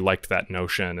just really liked that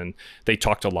notion, and they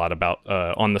talked a lot about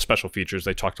on the special features.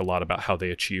 They talked a lot about how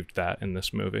they achieved that in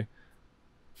this movie.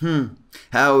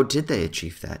 How did they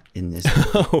achieve that in this movie?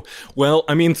 Oh, well,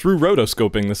 I mean, through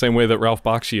rotoscoping, the same way that Ralph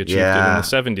Bakshi achieved it in the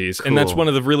 70s. Cool. And that's one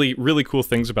of the really, really cool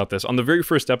things about this. On the very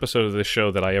first episode of this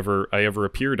show that I ever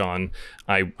appeared on,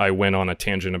 I went on a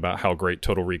tangent about how great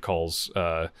Total Recall's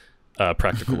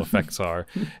practical effects are,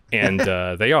 and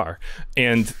they are.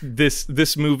 And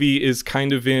this movie is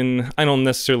kind of in, I don't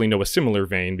necessarily know a similar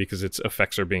vein because its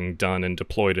effects are being done and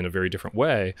deployed in a very different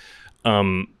way.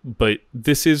 But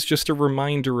this is just a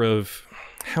reminder of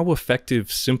how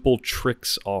effective simple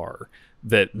tricks are.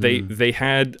 That they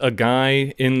had a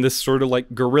guy in this sort of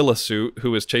like gorilla suit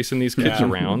who was chasing these kids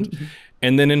around,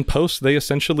 and then in post they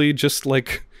essentially just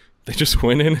like they just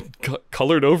went in and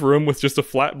colored over him with just a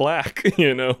flat black,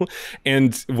 you know.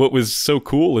 And what was so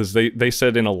cool is they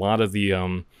said in a lot of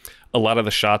the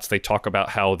shots they talk about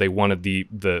how they wanted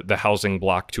the housing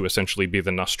block to essentially be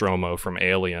the Nostromo from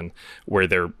Alien, where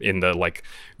they're in the like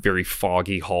very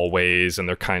foggy hallways and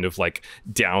they're kind of like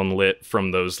downlit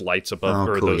from those lights above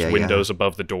those windows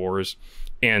above the doors.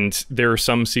 And there are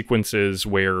some sequences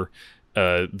where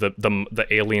the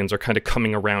aliens are kind of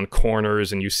coming around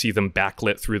corners and you see them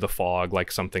backlit through the fog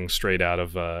like something straight out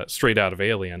of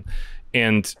Alien.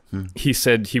 And he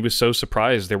said he was so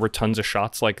surprised. There were tons of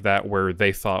shots like that where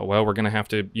they thought, well, we're going to have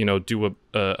to, you know, do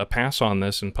a pass on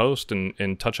this in post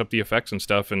and touch up the effects and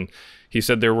stuff. And he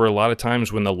said there were a lot of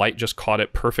times when the light just caught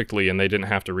it perfectly and they didn't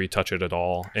have to retouch it at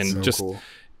all. And so just cool.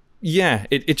 Yeah,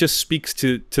 it just speaks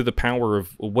to the power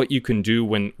of what you can do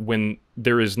when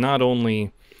there is not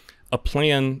only a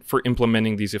plan for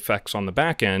implementing these effects on the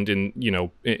back end in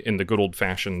the good old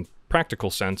fashioned practical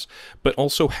sense, but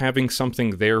also having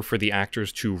something there for the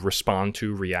actors to respond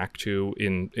to, react to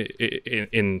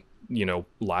in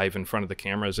live in front of the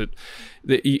cameras.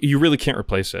 You really can't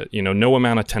replace it. You know, no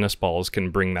amount of tennis balls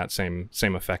can bring that same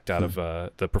effect out of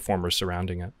the performers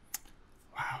surrounding it.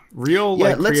 Wow, real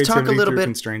let's talk a little bit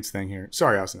constraints thing here.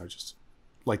 Sorry, Austin, I was just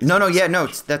like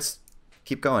that's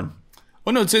keep going.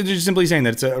 Oh no, it's just simply saying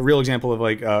that it's a real example of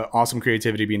like awesome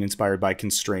creativity being inspired by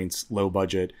constraints, low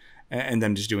budget, and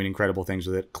them just doing incredible things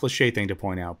with it. Cliche thing to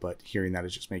point out, but hearing that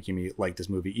is just making me like this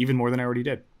movie even more than I already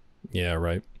did. Yeah,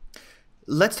 right.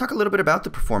 Let's talk a little bit about the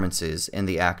performances and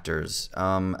the actors.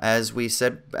 As we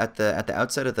said at the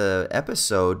outset of the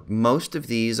episode, most of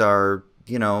these are,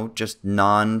 you know, just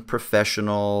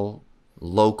non-professional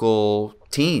local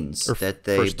teens that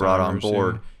they brought on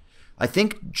board. Yeah. I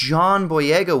think John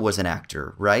Boyega was an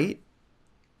actor, right?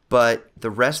 But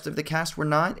the rest of the cast were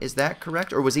not. Is that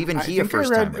correct? Or was even he a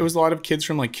first-timer? It was a lot of kids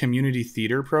from like community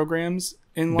theater programs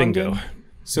in Bingo. London.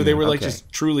 So they were like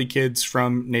just truly kids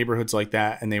from neighborhoods like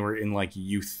that, and they were in like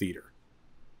youth theater.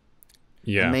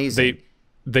 Yeah, amazing.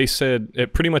 They said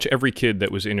pretty much every kid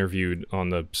that was interviewed on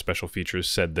the special features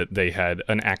said that they had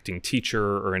an acting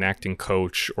teacher or an acting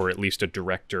coach or at least a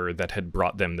director that had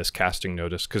brought them this casting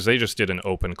notice, because they just did an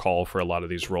open call for a lot of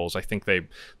these roles. I think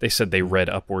they said they read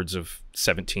upwards of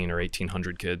 17 or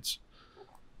 1,800 kids.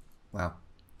 Wow.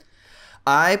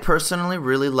 I personally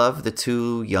really love the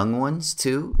two young ones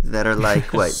too that are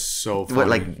like what so funny. What,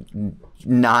 like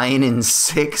 9 and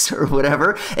 6 or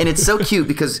whatever, and it's so cute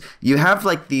because you have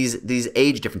like these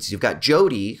age differences. You've got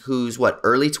Jodie, who's what,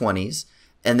 early 20s,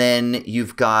 and then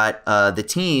you've got the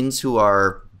teens who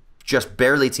are just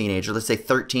barely teenagers, let's say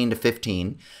 13 to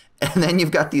 15, and then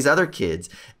you've got these other kids.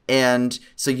 And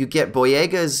so you get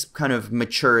Boyega's kind of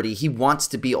maturity. He wants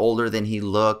to be older than he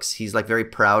looks. He's like very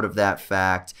proud of that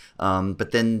fact.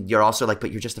 But then you're also like,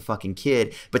 but you're just a fucking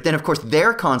kid. But then, of course,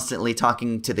 they're constantly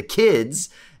talking to the kids.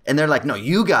 And they're like, no,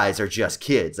 you guys are just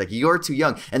kids. Like, you're too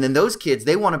young. And then those kids,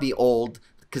 they want to be old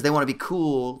because they want to be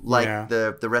cool like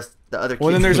the other kids.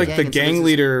 Well, then there's like the gang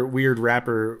leader, weird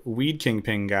rapper, Weed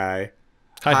Kingpin guy.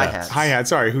 Hi-hats. Hi-hat,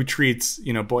 sorry, who treats,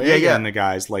 Boyega Yeah. and the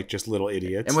guys like just little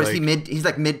idiots. And what is he he's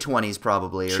like mid-20s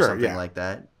probably or something like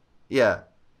that. Yeah.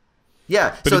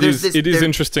 Yeah. But so it is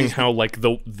interesting how like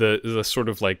the sort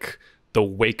of like the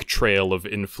wake trail of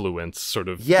influence sort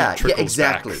of trickles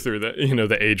back through the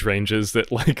the age ranges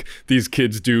that like these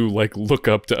kids do like look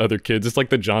up to other kids. It's like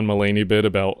the John Mulaney bit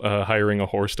about hiring a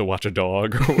horse to watch a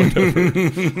dog or whatever.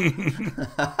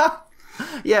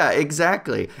 Yeah,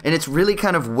 exactly. And it's really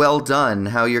kind of well done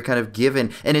how you're kind of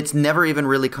given, and it's never even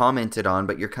really commented on,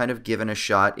 but you're kind of given a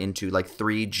shot into like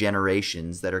 3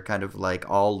 generations that are kind of like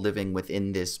all living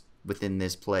within this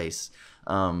place.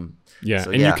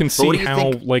 You can see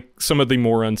how like some of the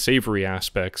more unsavory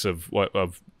aspects of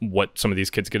what some of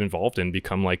these kids get involved in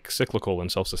become like cyclical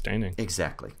and self-sustaining.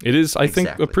 Exactly. It is, I think,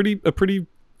 a pretty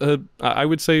I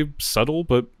would say subtle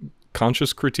but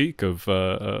conscious critique of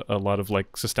a lot of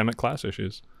like systemic class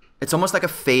issues. It's almost like a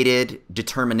fated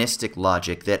deterministic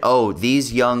logic that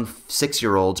these young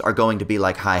 6-year-olds are going to be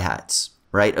like hi-hats.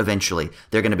 Right, eventually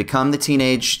they're going to become the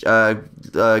teenage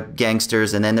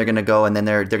gangsters, and then they're going to go, and then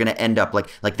they're going to end up like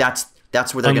that's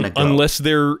where they're going to go.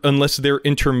 Unless their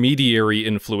intermediary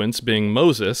influence, being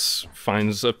Moses,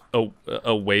 finds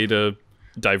a way to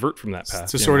divert from that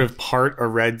path. To sort of part a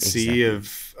Red Sea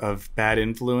of bad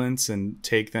influence and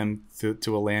take them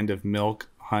to a land of milk,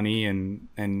 honey, and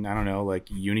I don't know, like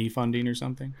uni funding or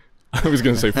something. I was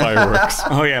going to say fireworks.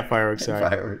 Oh, yeah, fireworks. Sorry.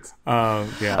 Fireworks.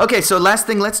 Yeah. Okay, so last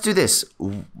thing, let's do this.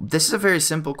 This is a very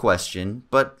simple question,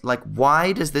 but like,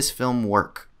 why does this film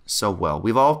work so well?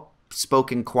 We've all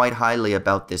spoken quite highly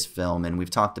about this film, and we've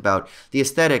talked about the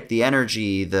aesthetic, the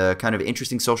energy, the kind of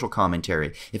interesting social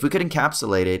commentary. If we could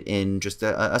encapsulate it in just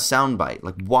a soundbite,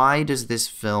 like, why does this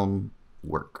film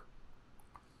work?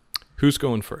 Who's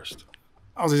going first?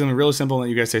 I'll say something really simple and let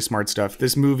you guys say smart stuff.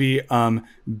 This movie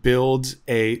builds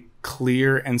a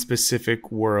clear and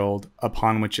specific world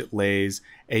upon which it lays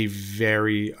a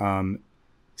very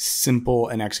simple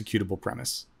and executable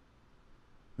premise.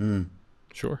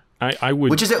 Sure. I would,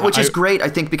 which is great, I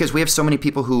think, because we have so many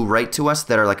people who write to us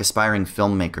that are like aspiring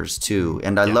filmmakers too.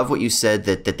 And I love what you said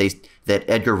that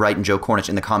Edgar Wright and Joe Cornish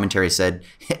in the commentary said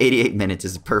 88 minutes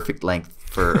is the perfect length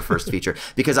for a first feature.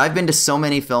 Because I've been to so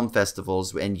many film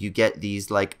festivals, and you get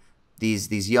these like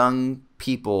these young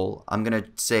people, I'm going to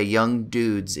say young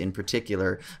dudes in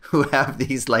particular, who have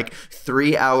these like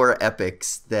 3-hour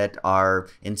epics that are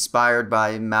inspired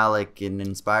by Malick and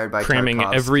inspired by cramming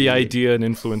Tarkovsky. Every idea and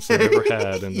influence they've ever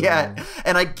had. And,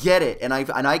 and I get it. And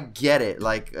I get it.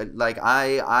 Like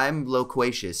I'm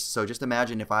loquacious. So just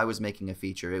imagine if I was making a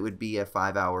feature, it would be a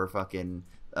 5-hour fucking,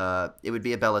 it would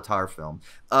be a Bellatar film.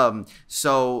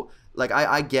 So like,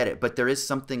 I get it, but there is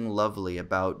something lovely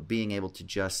about being able to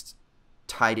just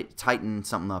tighten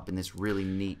something up in this really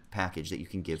neat package that you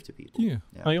can give to people. Yeah.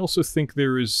 I also think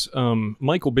there is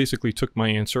Michael basically took my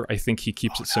answer. I think he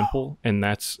keeps it simple, and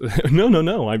that's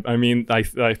no. I mean, I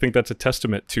think that's a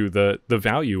testament to the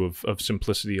value of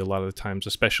simplicity a lot of the times,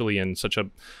 especially in such a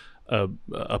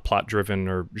plot driven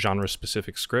or genre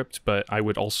specific script. But I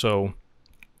would also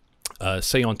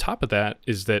say on top of that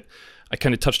is that I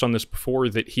kind of touched on this before,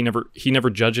 that he never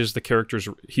judges the characters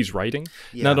he's writing.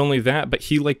 Yeah. Not only that, but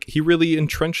he really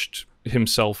entrenched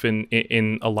himself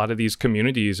in a lot of these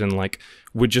communities, and like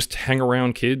would just hang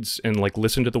around kids and like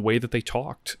listen to the way that they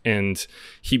talked. And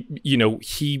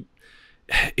it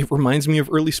reminds me of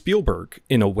early Spielberg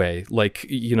in a way. Like,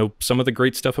 some of the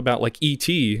great stuff about like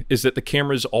E.T. is that the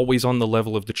camera's always on the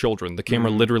level of the children. The camera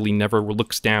literally never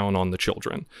looks down on the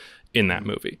children in that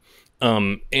movie.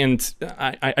 And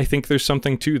I think there's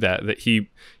something to that he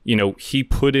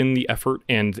put in the effort,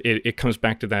 and it comes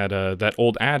back to that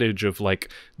old adage of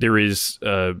like, there's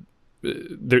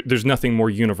nothing more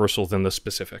universal than the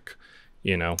specific.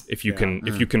 If you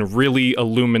can really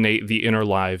illuminate the inner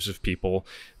lives of people,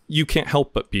 you can't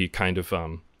help but be kind of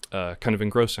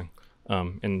engrossing.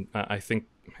 And I think,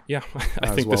 I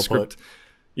think the script.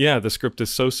 Yeah, the script is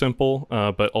so simple,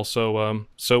 but also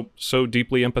so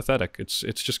deeply empathetic.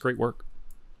 It's just great work.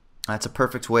 That's a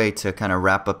perfect way to kind of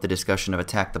wrap up the discussion of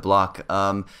Attack the Block.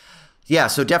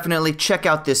 So definitely check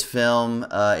out this film.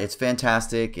 It's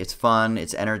fantastic. It's fun.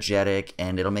 It's energetic,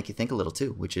 and it'll make you think a little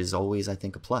too, which is always, I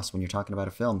think, a plus when you're talking about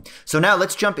a film. So now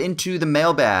let's jump into the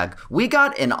mailbag. We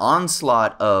got an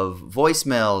onslaught of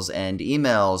voicemails and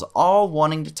emails, all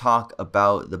wanting to talk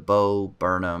about the Bo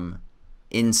Burnham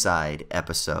Inside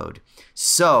episode.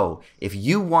 So if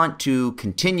you want to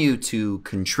continue to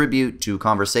contribute to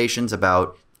conversations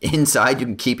about inside, you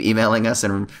can keep emailing us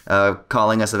and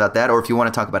calling us about that. Or if you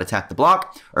want to talk about Attack the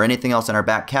Block or anything else in our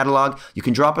back catalog, you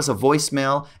can drop us a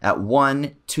voicemail at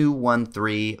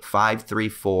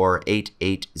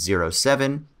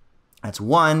 1-213-534-8807. That's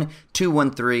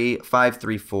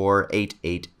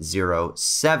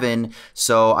 1-213-534-8807.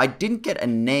 So I didn't get a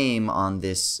name on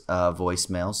this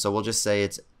voicemail, so we'll just say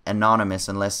it's anonymous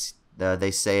unless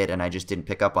they say it and I just didn't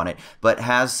pick up on it, but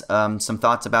has some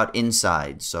thoughts about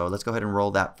Inside. So let's go ahead and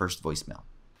roll that first voicemail.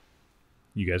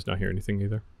 You guys don't hear anything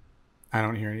either? I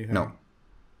don't hear anything. No,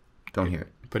 don't hear it.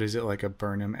 But is it like a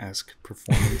Burnham-esque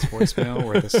performance voicemail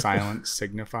where the silence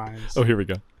signifies? Oh, here we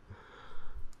go.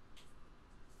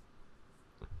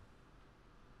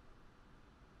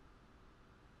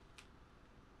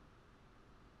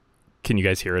 Can you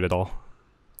guys hear it at all?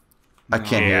 I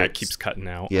can't hear Yeah, it. it keeps cutting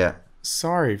out. Yeah.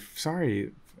 Sorry,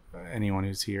 anyone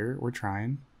who's here. We're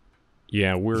trying.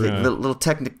 Yeah, we're... little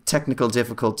technical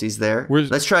difficulties there. We're-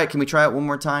 Let's try it. Can we try it one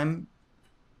more time?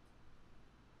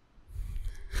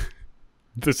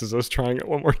 This is us trying it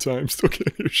one more time. Still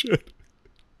can't hear shit.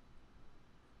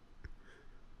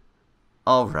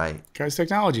 All right. Guys,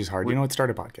 technology is hard. You know what?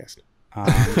 Start a podcast.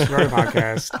 Start a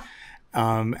podcast.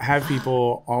 Have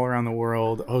people all around the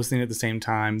world hosting at the same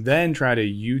time. Then try to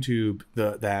YouTube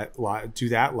do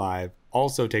that live.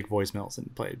 Also take voicemails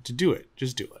and play to do it.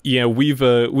 Just do it. Yeah, we've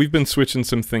been switching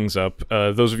some things up.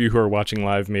 Those of you who are watching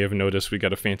live may have noticed we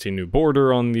got a fancy new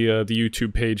border on the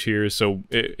YouTube page here. So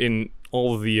in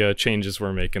all of the changes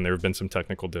we're making, there have been some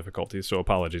technical difficulties. So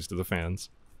apologies to the fans.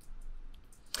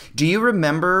 Do you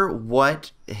remember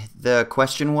what the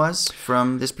question was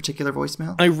from this particular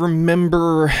voicemail? I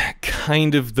remember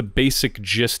kind of the basic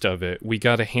gist of it. We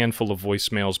got a handful of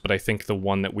voicemails, but I think the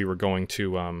one that we were going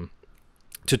to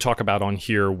talk about on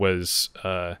here was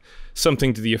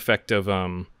something to the effect of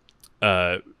Bo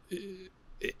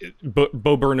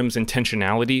Burnham's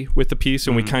intentionality with the piece,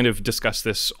 and we kind of discussed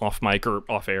this off mic or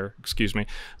off air, excuse me,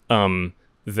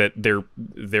 that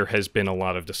there has been a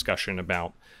lot of discussion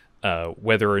about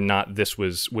whether or not this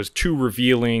was too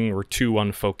revealing or too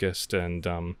unfocused, and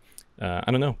I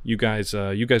don't know. You guys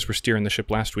were steering the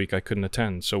ship last week. I couldn't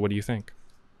attend, so what do you think?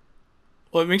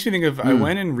 Well, it makes me think of I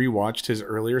went and rewatched his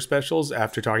earlier specials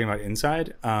after talking about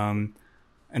Inside.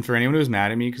 And for anyone who was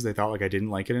mad at me because they thought like I didn't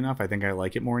like it enough, I think I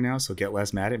like it more now. So get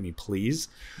less mad at me, please.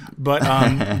 But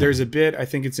there's a bit, I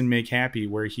think it's in Make Happy,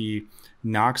 where he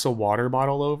knocks a water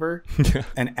bottle over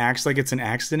and acts like it's an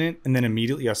accident, and then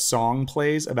immediately a song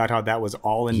plays about how that was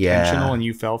all intentional and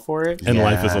you fell for it. And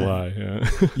life is a lie.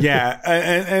 Yeah.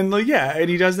 And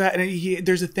he does that, and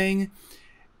there's a thing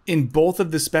in both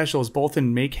of the specials, both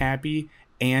in Make Happy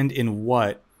and in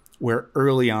What, where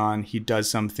early on he does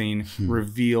something,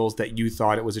 reveals that you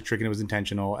thought it was a trick and it was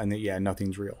intentional, and that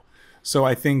nothing's real. So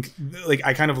I think like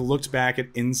I kind of looked back at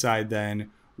Inside then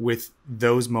with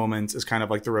those moments as kind of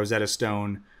like the Rosetta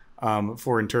Stone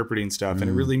for interpreting stuff, and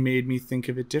it really made me think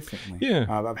of it differently.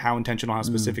 Of how intentional, how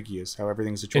specific he is, how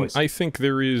everything's a choice. And I think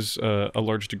there is a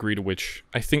large degree to which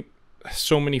I think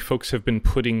so many folks have been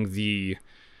putting the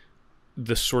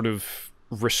sort of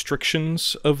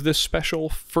restrictions of this special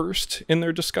first in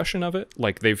their discussion of it.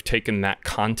 Like they've taken that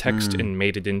context and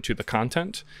made it into the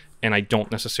content. And I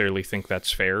don't necessarily think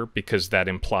that's fair, because that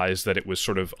implies that it was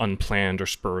sort of unplanned or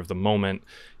spur of the moment.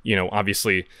 You know,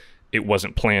 obviously it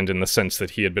wasn't planned in the sense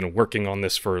that he had been working on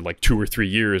this for like 2 or 3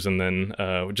 years and then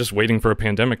just waiting for a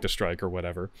pandemic to strike or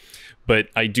whatever. But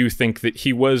I do think that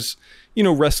he was, you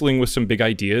know, wrestling with some big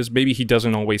ideas. Maybe he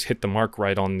doesn't always hit the mark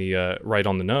right on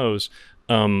the nose.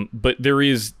 But there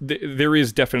is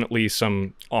definitely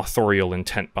some authorial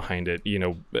intent behind it. You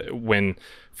know, when,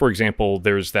 for example,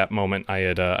 there's that moment I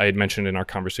had mentioned in our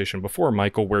conversation before,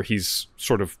 Michael, where he's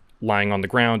sort of lying on the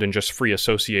ground and just free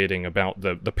associating about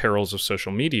the perils of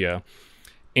social media.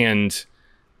 And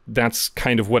that's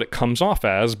kind of what it comes off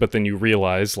as, but then you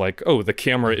realize like, oh, the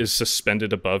camera is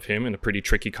suspended above him in a pretty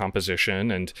tricky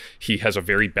composition, and he has a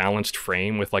very balanced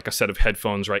frame with like a set of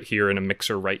headphones right here and a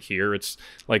mixer right here. It's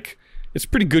like, it's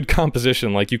pretty good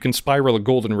composition. Like you can spiral a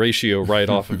golden ratio right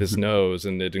off of his nose,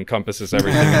 and it encompasses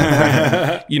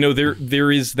everything. You know,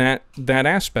 there is that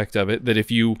aspect of it that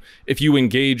if you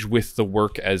engage with the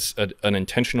work as an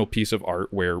intentional piece of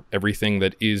art, where everything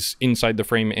that is inside the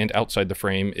frame and outside the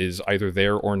frame is either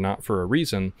there or not for a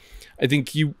reason, I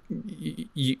think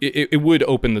it would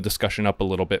open the discussion up a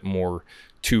little bit more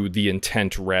to the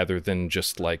intent rather than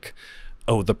just like,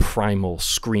 oh, the primal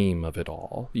scream of it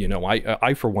all. You know,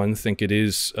 I for one think it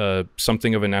is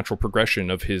something of a natural progression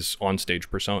of his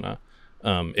onstage persona,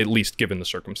 at least given the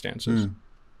circumstances.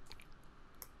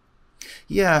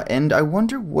 Yeah, and I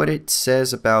wonder what it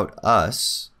says about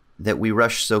us that we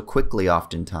rush so quickly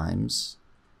oftentimes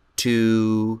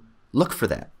to look for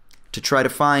that, to try to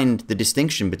find the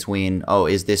distinction between, oh,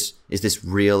 is this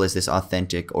real, is this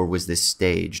authentic, or was this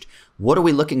staged? What are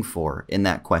we looking for in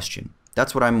that question?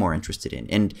 That's what I'm more interested in.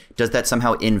 And does that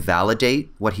somehow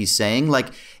invalidate what he's saying?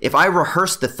 Like, if I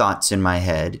rehearse the thoughts in my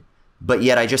head, but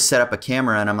yet I just set up a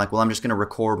camera and I'm like, well, I'm just going to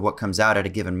record what comes out at a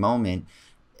given moment,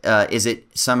 is it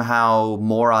somehow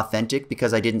more authentic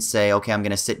because I didn't say, okay, I'm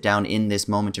going to sit down in this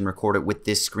moment and record it with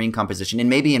this screen composition? And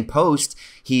maybe in post,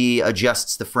 he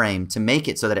adjusts the frame to make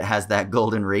it so that it has that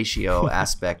golden ratio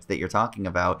aspect that you're talking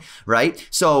about, right?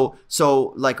 So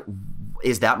like,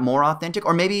 is that more authentic?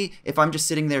 Or maybe if I'm just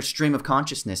sitting there stream of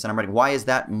consciousness and I'm writing, why is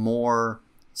that more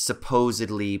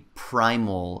supposedly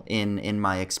primal in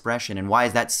my expression, and why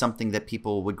is that something that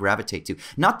people would gravitate to?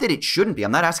 Not that it shouldn't be.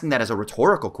 I'm not asking that as a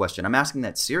rhetorical question. I'm asking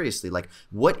that seriously. Like,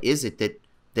 what is it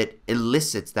that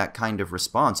elicits that kind of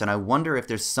response? And I wonder if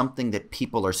there's something that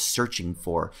people are searching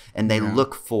for, and they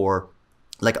look for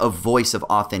like a voice of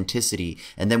authenticity,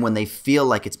 and then when they feel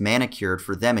like it's manicured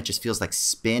for them, it just feels like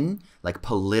spin, like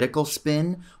political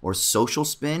spin or social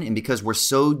spin. And because we're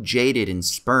so jaded and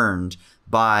spurned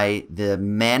by the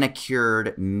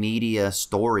manicured media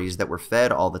stories that we're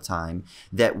fed all the time,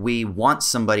 that we want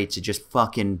somebody to just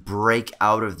fucking break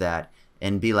out of that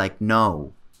and be like,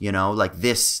 no, you know, like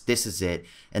this is it.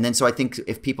 And then so I think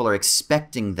if people are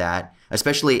expecting that,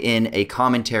 especially in a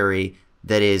commentary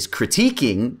that is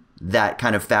critiquing that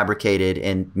kind of fabricated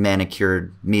and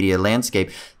manicured media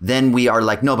landscape, then we are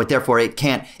like, no, but therefore it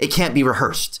can't be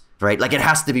rehearsed, right? Like, it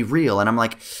has to be real. And I'm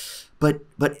like, but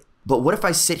what if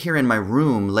I sit here in my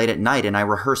room late at night and I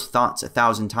rehearse thoughts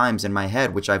 1,000 times in my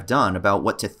head, which I've done, about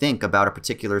what to think about a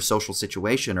particular social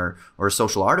situation or a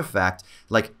social artifact?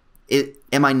 Like,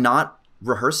 am I not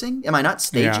rehearsing? Am I not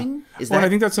staging? Yeah. I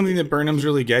think that's something that Burnham's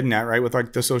really getting at, right? With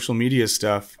like the social media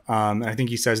stuff. And I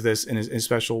think he says this in his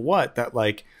special What, that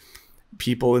like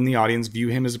people in the audience view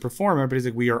him as a performer, but he's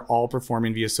like, we are all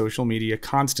performing via social media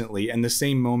constantly. And the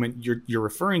same moment you're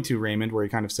referring to, Raymond, where he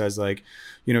kind of says like,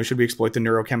 you know, should we exploit the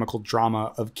neurochemical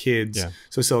drama of kids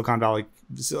so Silicon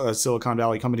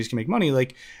Valley companies can make money?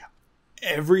 Like,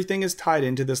 everything is tied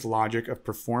into this logic of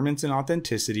performance and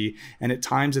authenticity. And at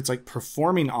times it's like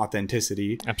performing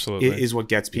authenticity is what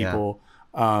gets people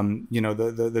you know,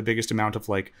 the biggest amount of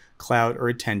like clout or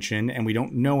attention, and we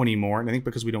don't know anymore. And I think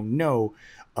because we don't know,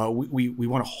 we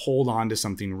want to hold on to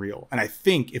something real. And I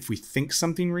think if we think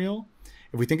something real,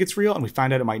 if we think it's real and we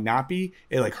find out it might not be,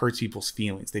 it like hurts people's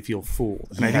feelings. They feel fooled.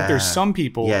 And I think there's some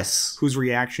people whose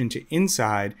reaction to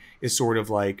Inside is sort of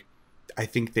like, I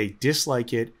think they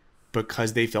dislike it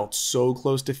because they felt so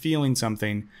close to feeling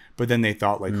something, but then they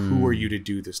thought like, who are you to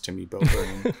do this to me, Bo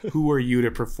Burnham? Who are you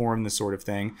to perform this sort of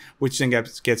thing? Which then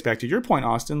gets back to your point,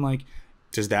 Austin, like,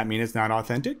 does that mean it's not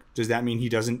authentic? Does that mean he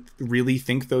doesn't really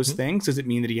think those things? Does it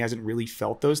mean that he hasn't really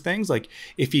felt those things? Like,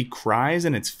 if he cries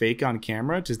and it's fake on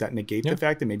camera, does that negate the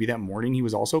fact that maybe that morning he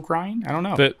was also crying? I don't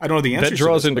know. I don't know the answer. That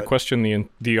draws into question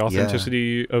the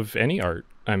authenticity of any art.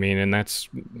 I mean, and that's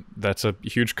a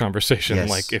huge conversation.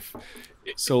 Like, if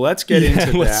so, let's get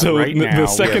into that right now. The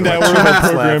second hour of the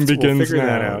program begins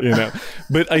now. You know,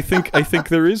 but I think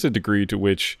there is a degree to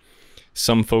which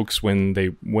some folks, when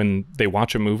they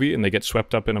watch a movie and they get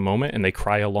swept up in a moment and they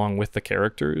cry along with the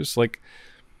characters, like,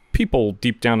 people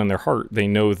deep down in their heart, they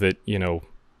know that, you know,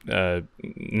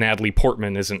 Natalie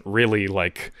Portman isn't really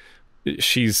like,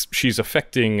 she's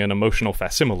affecting an emotional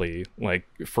facsimile, like,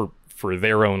 for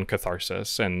their own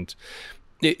catharsis. And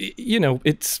you know,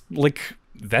 it's like,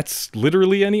 that's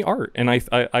literally any art. And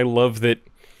I love that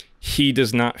he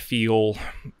does not feel,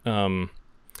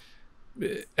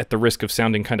 at the risk of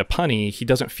sounding kind of punny, he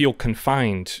doesn't feel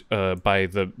confined by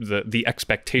the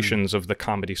expectations of the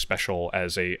comedy special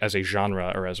as a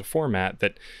genre or as a format,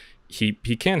 that he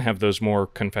can have those more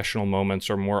confessional moments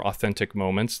or more authentic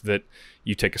moments that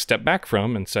you take a step back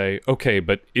from and say, okay,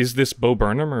 but is this Bo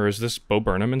Burnham or is this Bo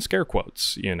Burnham in scare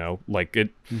quotes? You know, like, it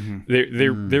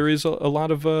there is a lot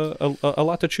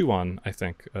to chew on, I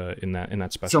think, in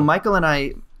that special. So Michael and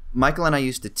I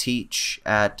used to teach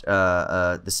at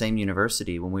the same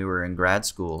university when we were in grad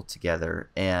school together.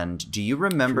 And do you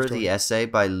remember the essay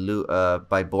by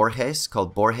Borges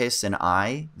called "Borges and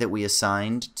I" that we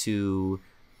assigned to?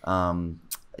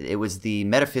 It was the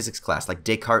metaphysics class, like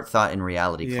Descartes Thought and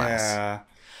Reality class.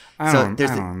 I don't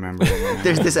remember.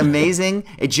 There's this amazing,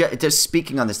 just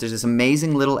speaking on this, there's this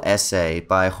amazing little essay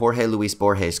by Jorge Luis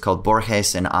Borges called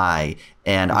 "Borges and I."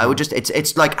 And I would just,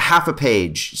 it's like half a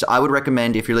page. So I would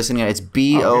recommend, if you're listening, it's Borges.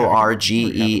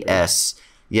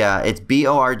 Yeah, it's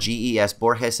Borges,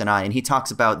 Borges and I. And he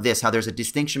talks about this, how there's a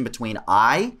distinction between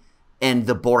I and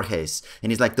the Borges.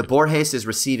 And he's like, the Borges is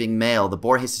receiving mail. The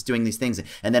Borges is doing these things.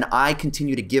 And then I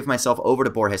continue to give myself over to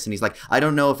Borges. And he's like, I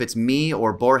don't know if it's me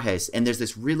or Borges. And there's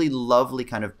this really lovely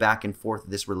kind of back and forth,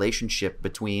 this relationship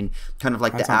between kind of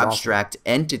like the abstract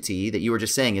entity that you were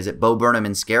just saying. Is it Bo Burnham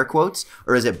in scare quotes,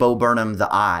 or is it Bo Burnham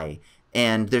the I?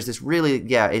 And there's this really,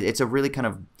 it's a really kind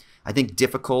of, I think,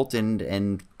 difficult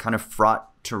and kind of fraught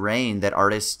terrain that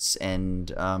artists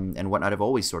and whatnot have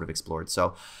always sort of explored.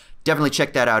 So definitely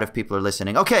check that out if people are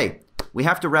listening. Okay, we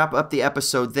have to wrap up the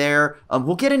episode there.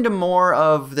 We'll get into more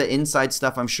of the inside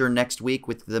stuff, I'm sure, next week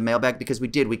with the mailbag, because we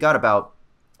got about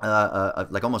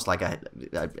almost like a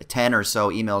 10 or so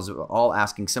emails all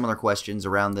asking similar questions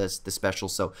around the special.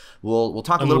 So we'll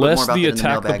talk a little bit more about that in the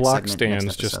mailbag Attack the Block segment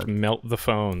stands just melt the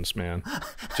phones, man.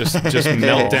 Just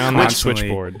melt down that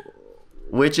switchboard.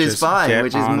 Which is fine,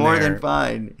 which is more than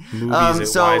fine.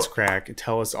 Movies at Wisecrack.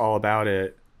 Tell us all about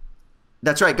it.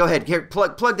 That's right. Go ahead. Here,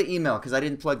 plug the email, because I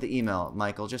didn't plug the email,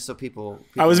 Michael, just so people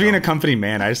I was know. being a company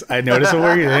man. I noticed a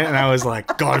word you didn't, and I was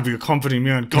like, gotta be a company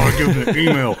man. Gotta give him an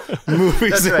email.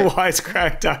 Movies at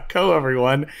wisecrack.co,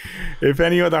 everyone. If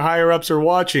any of the higher-ups are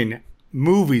watching,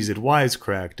 movies at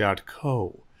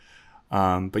wisecrack.co.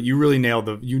 But you really nailed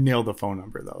the phone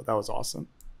number, though. That was awesome.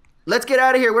 Let's get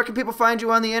out of here. Where can people find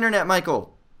you on the internet,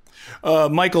 Michael?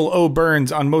 Michael O.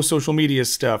 Burns on most social media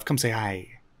stuff. Come say hi.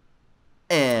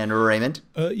 And Raymond?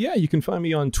 Yeah, you can find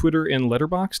me on Twitter and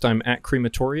Letterboxd. I'm at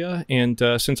Crematoria. And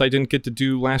since I didn't get to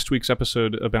do last week's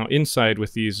episode about Inside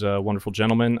with these wonderful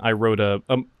gentlemen, I wrote a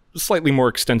slightly more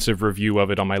extensive review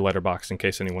of it on my Letterboxd in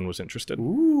case anyone was interested.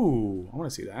 Ooh, I want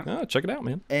to see that. Check it out,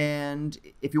 man. And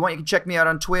if you want, you can check me out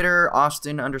on Twitter,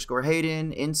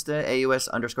 Austin_Hayden, Insta,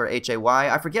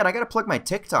 AUS_HAY. I forget, I got to plug my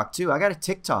TikTok too. I got a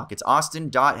TikTok. It's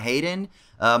Austin.Hayden.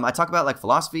 I talk about like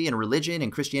philosophy and religion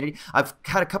and Christianity. I've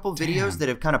had a couple videos that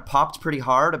have kind of popped pretty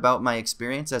hard about my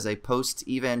experience as a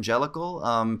post-evangelical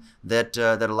that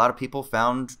a lot of people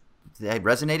found that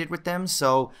resonated with them.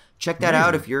 So check that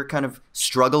out if you're kind of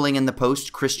struggling in the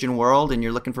post-Christian world and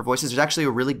you're looking for voices. There's actually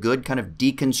a really good kind of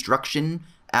deconstruction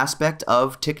aspect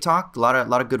of TikTok. A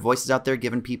lot of good voices out there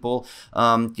giving people,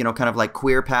 kind of like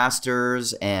queer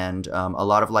pastors and a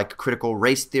lot of like critical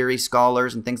race theory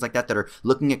scholars and things like that are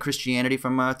looking at Christianity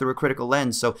from through a critical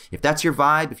lens. So if that's your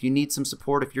vibe, if you need some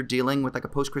support, if you're dealing with like a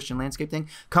post-Christian landscape thing,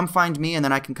 come find me, and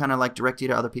then I can kind of like direct you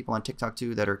to other people on TikTok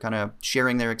too that are kind of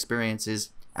sharing their experiences.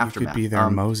 Aftermath. You could be their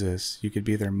Moses. You could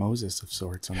be their Moses of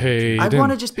sorts. I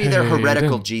want to just be their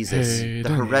heretical Jesus. The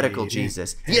heretical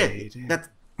Jesus. Yeah,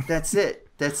 that's it.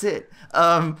 That's it.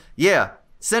 Yeah.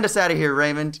 Send us out of here,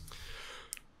 Raymond.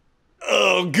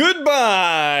 Oh,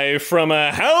 goodbye from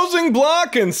a housing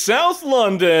block in South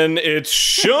London. It's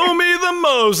Show Me the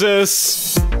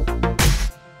Moses.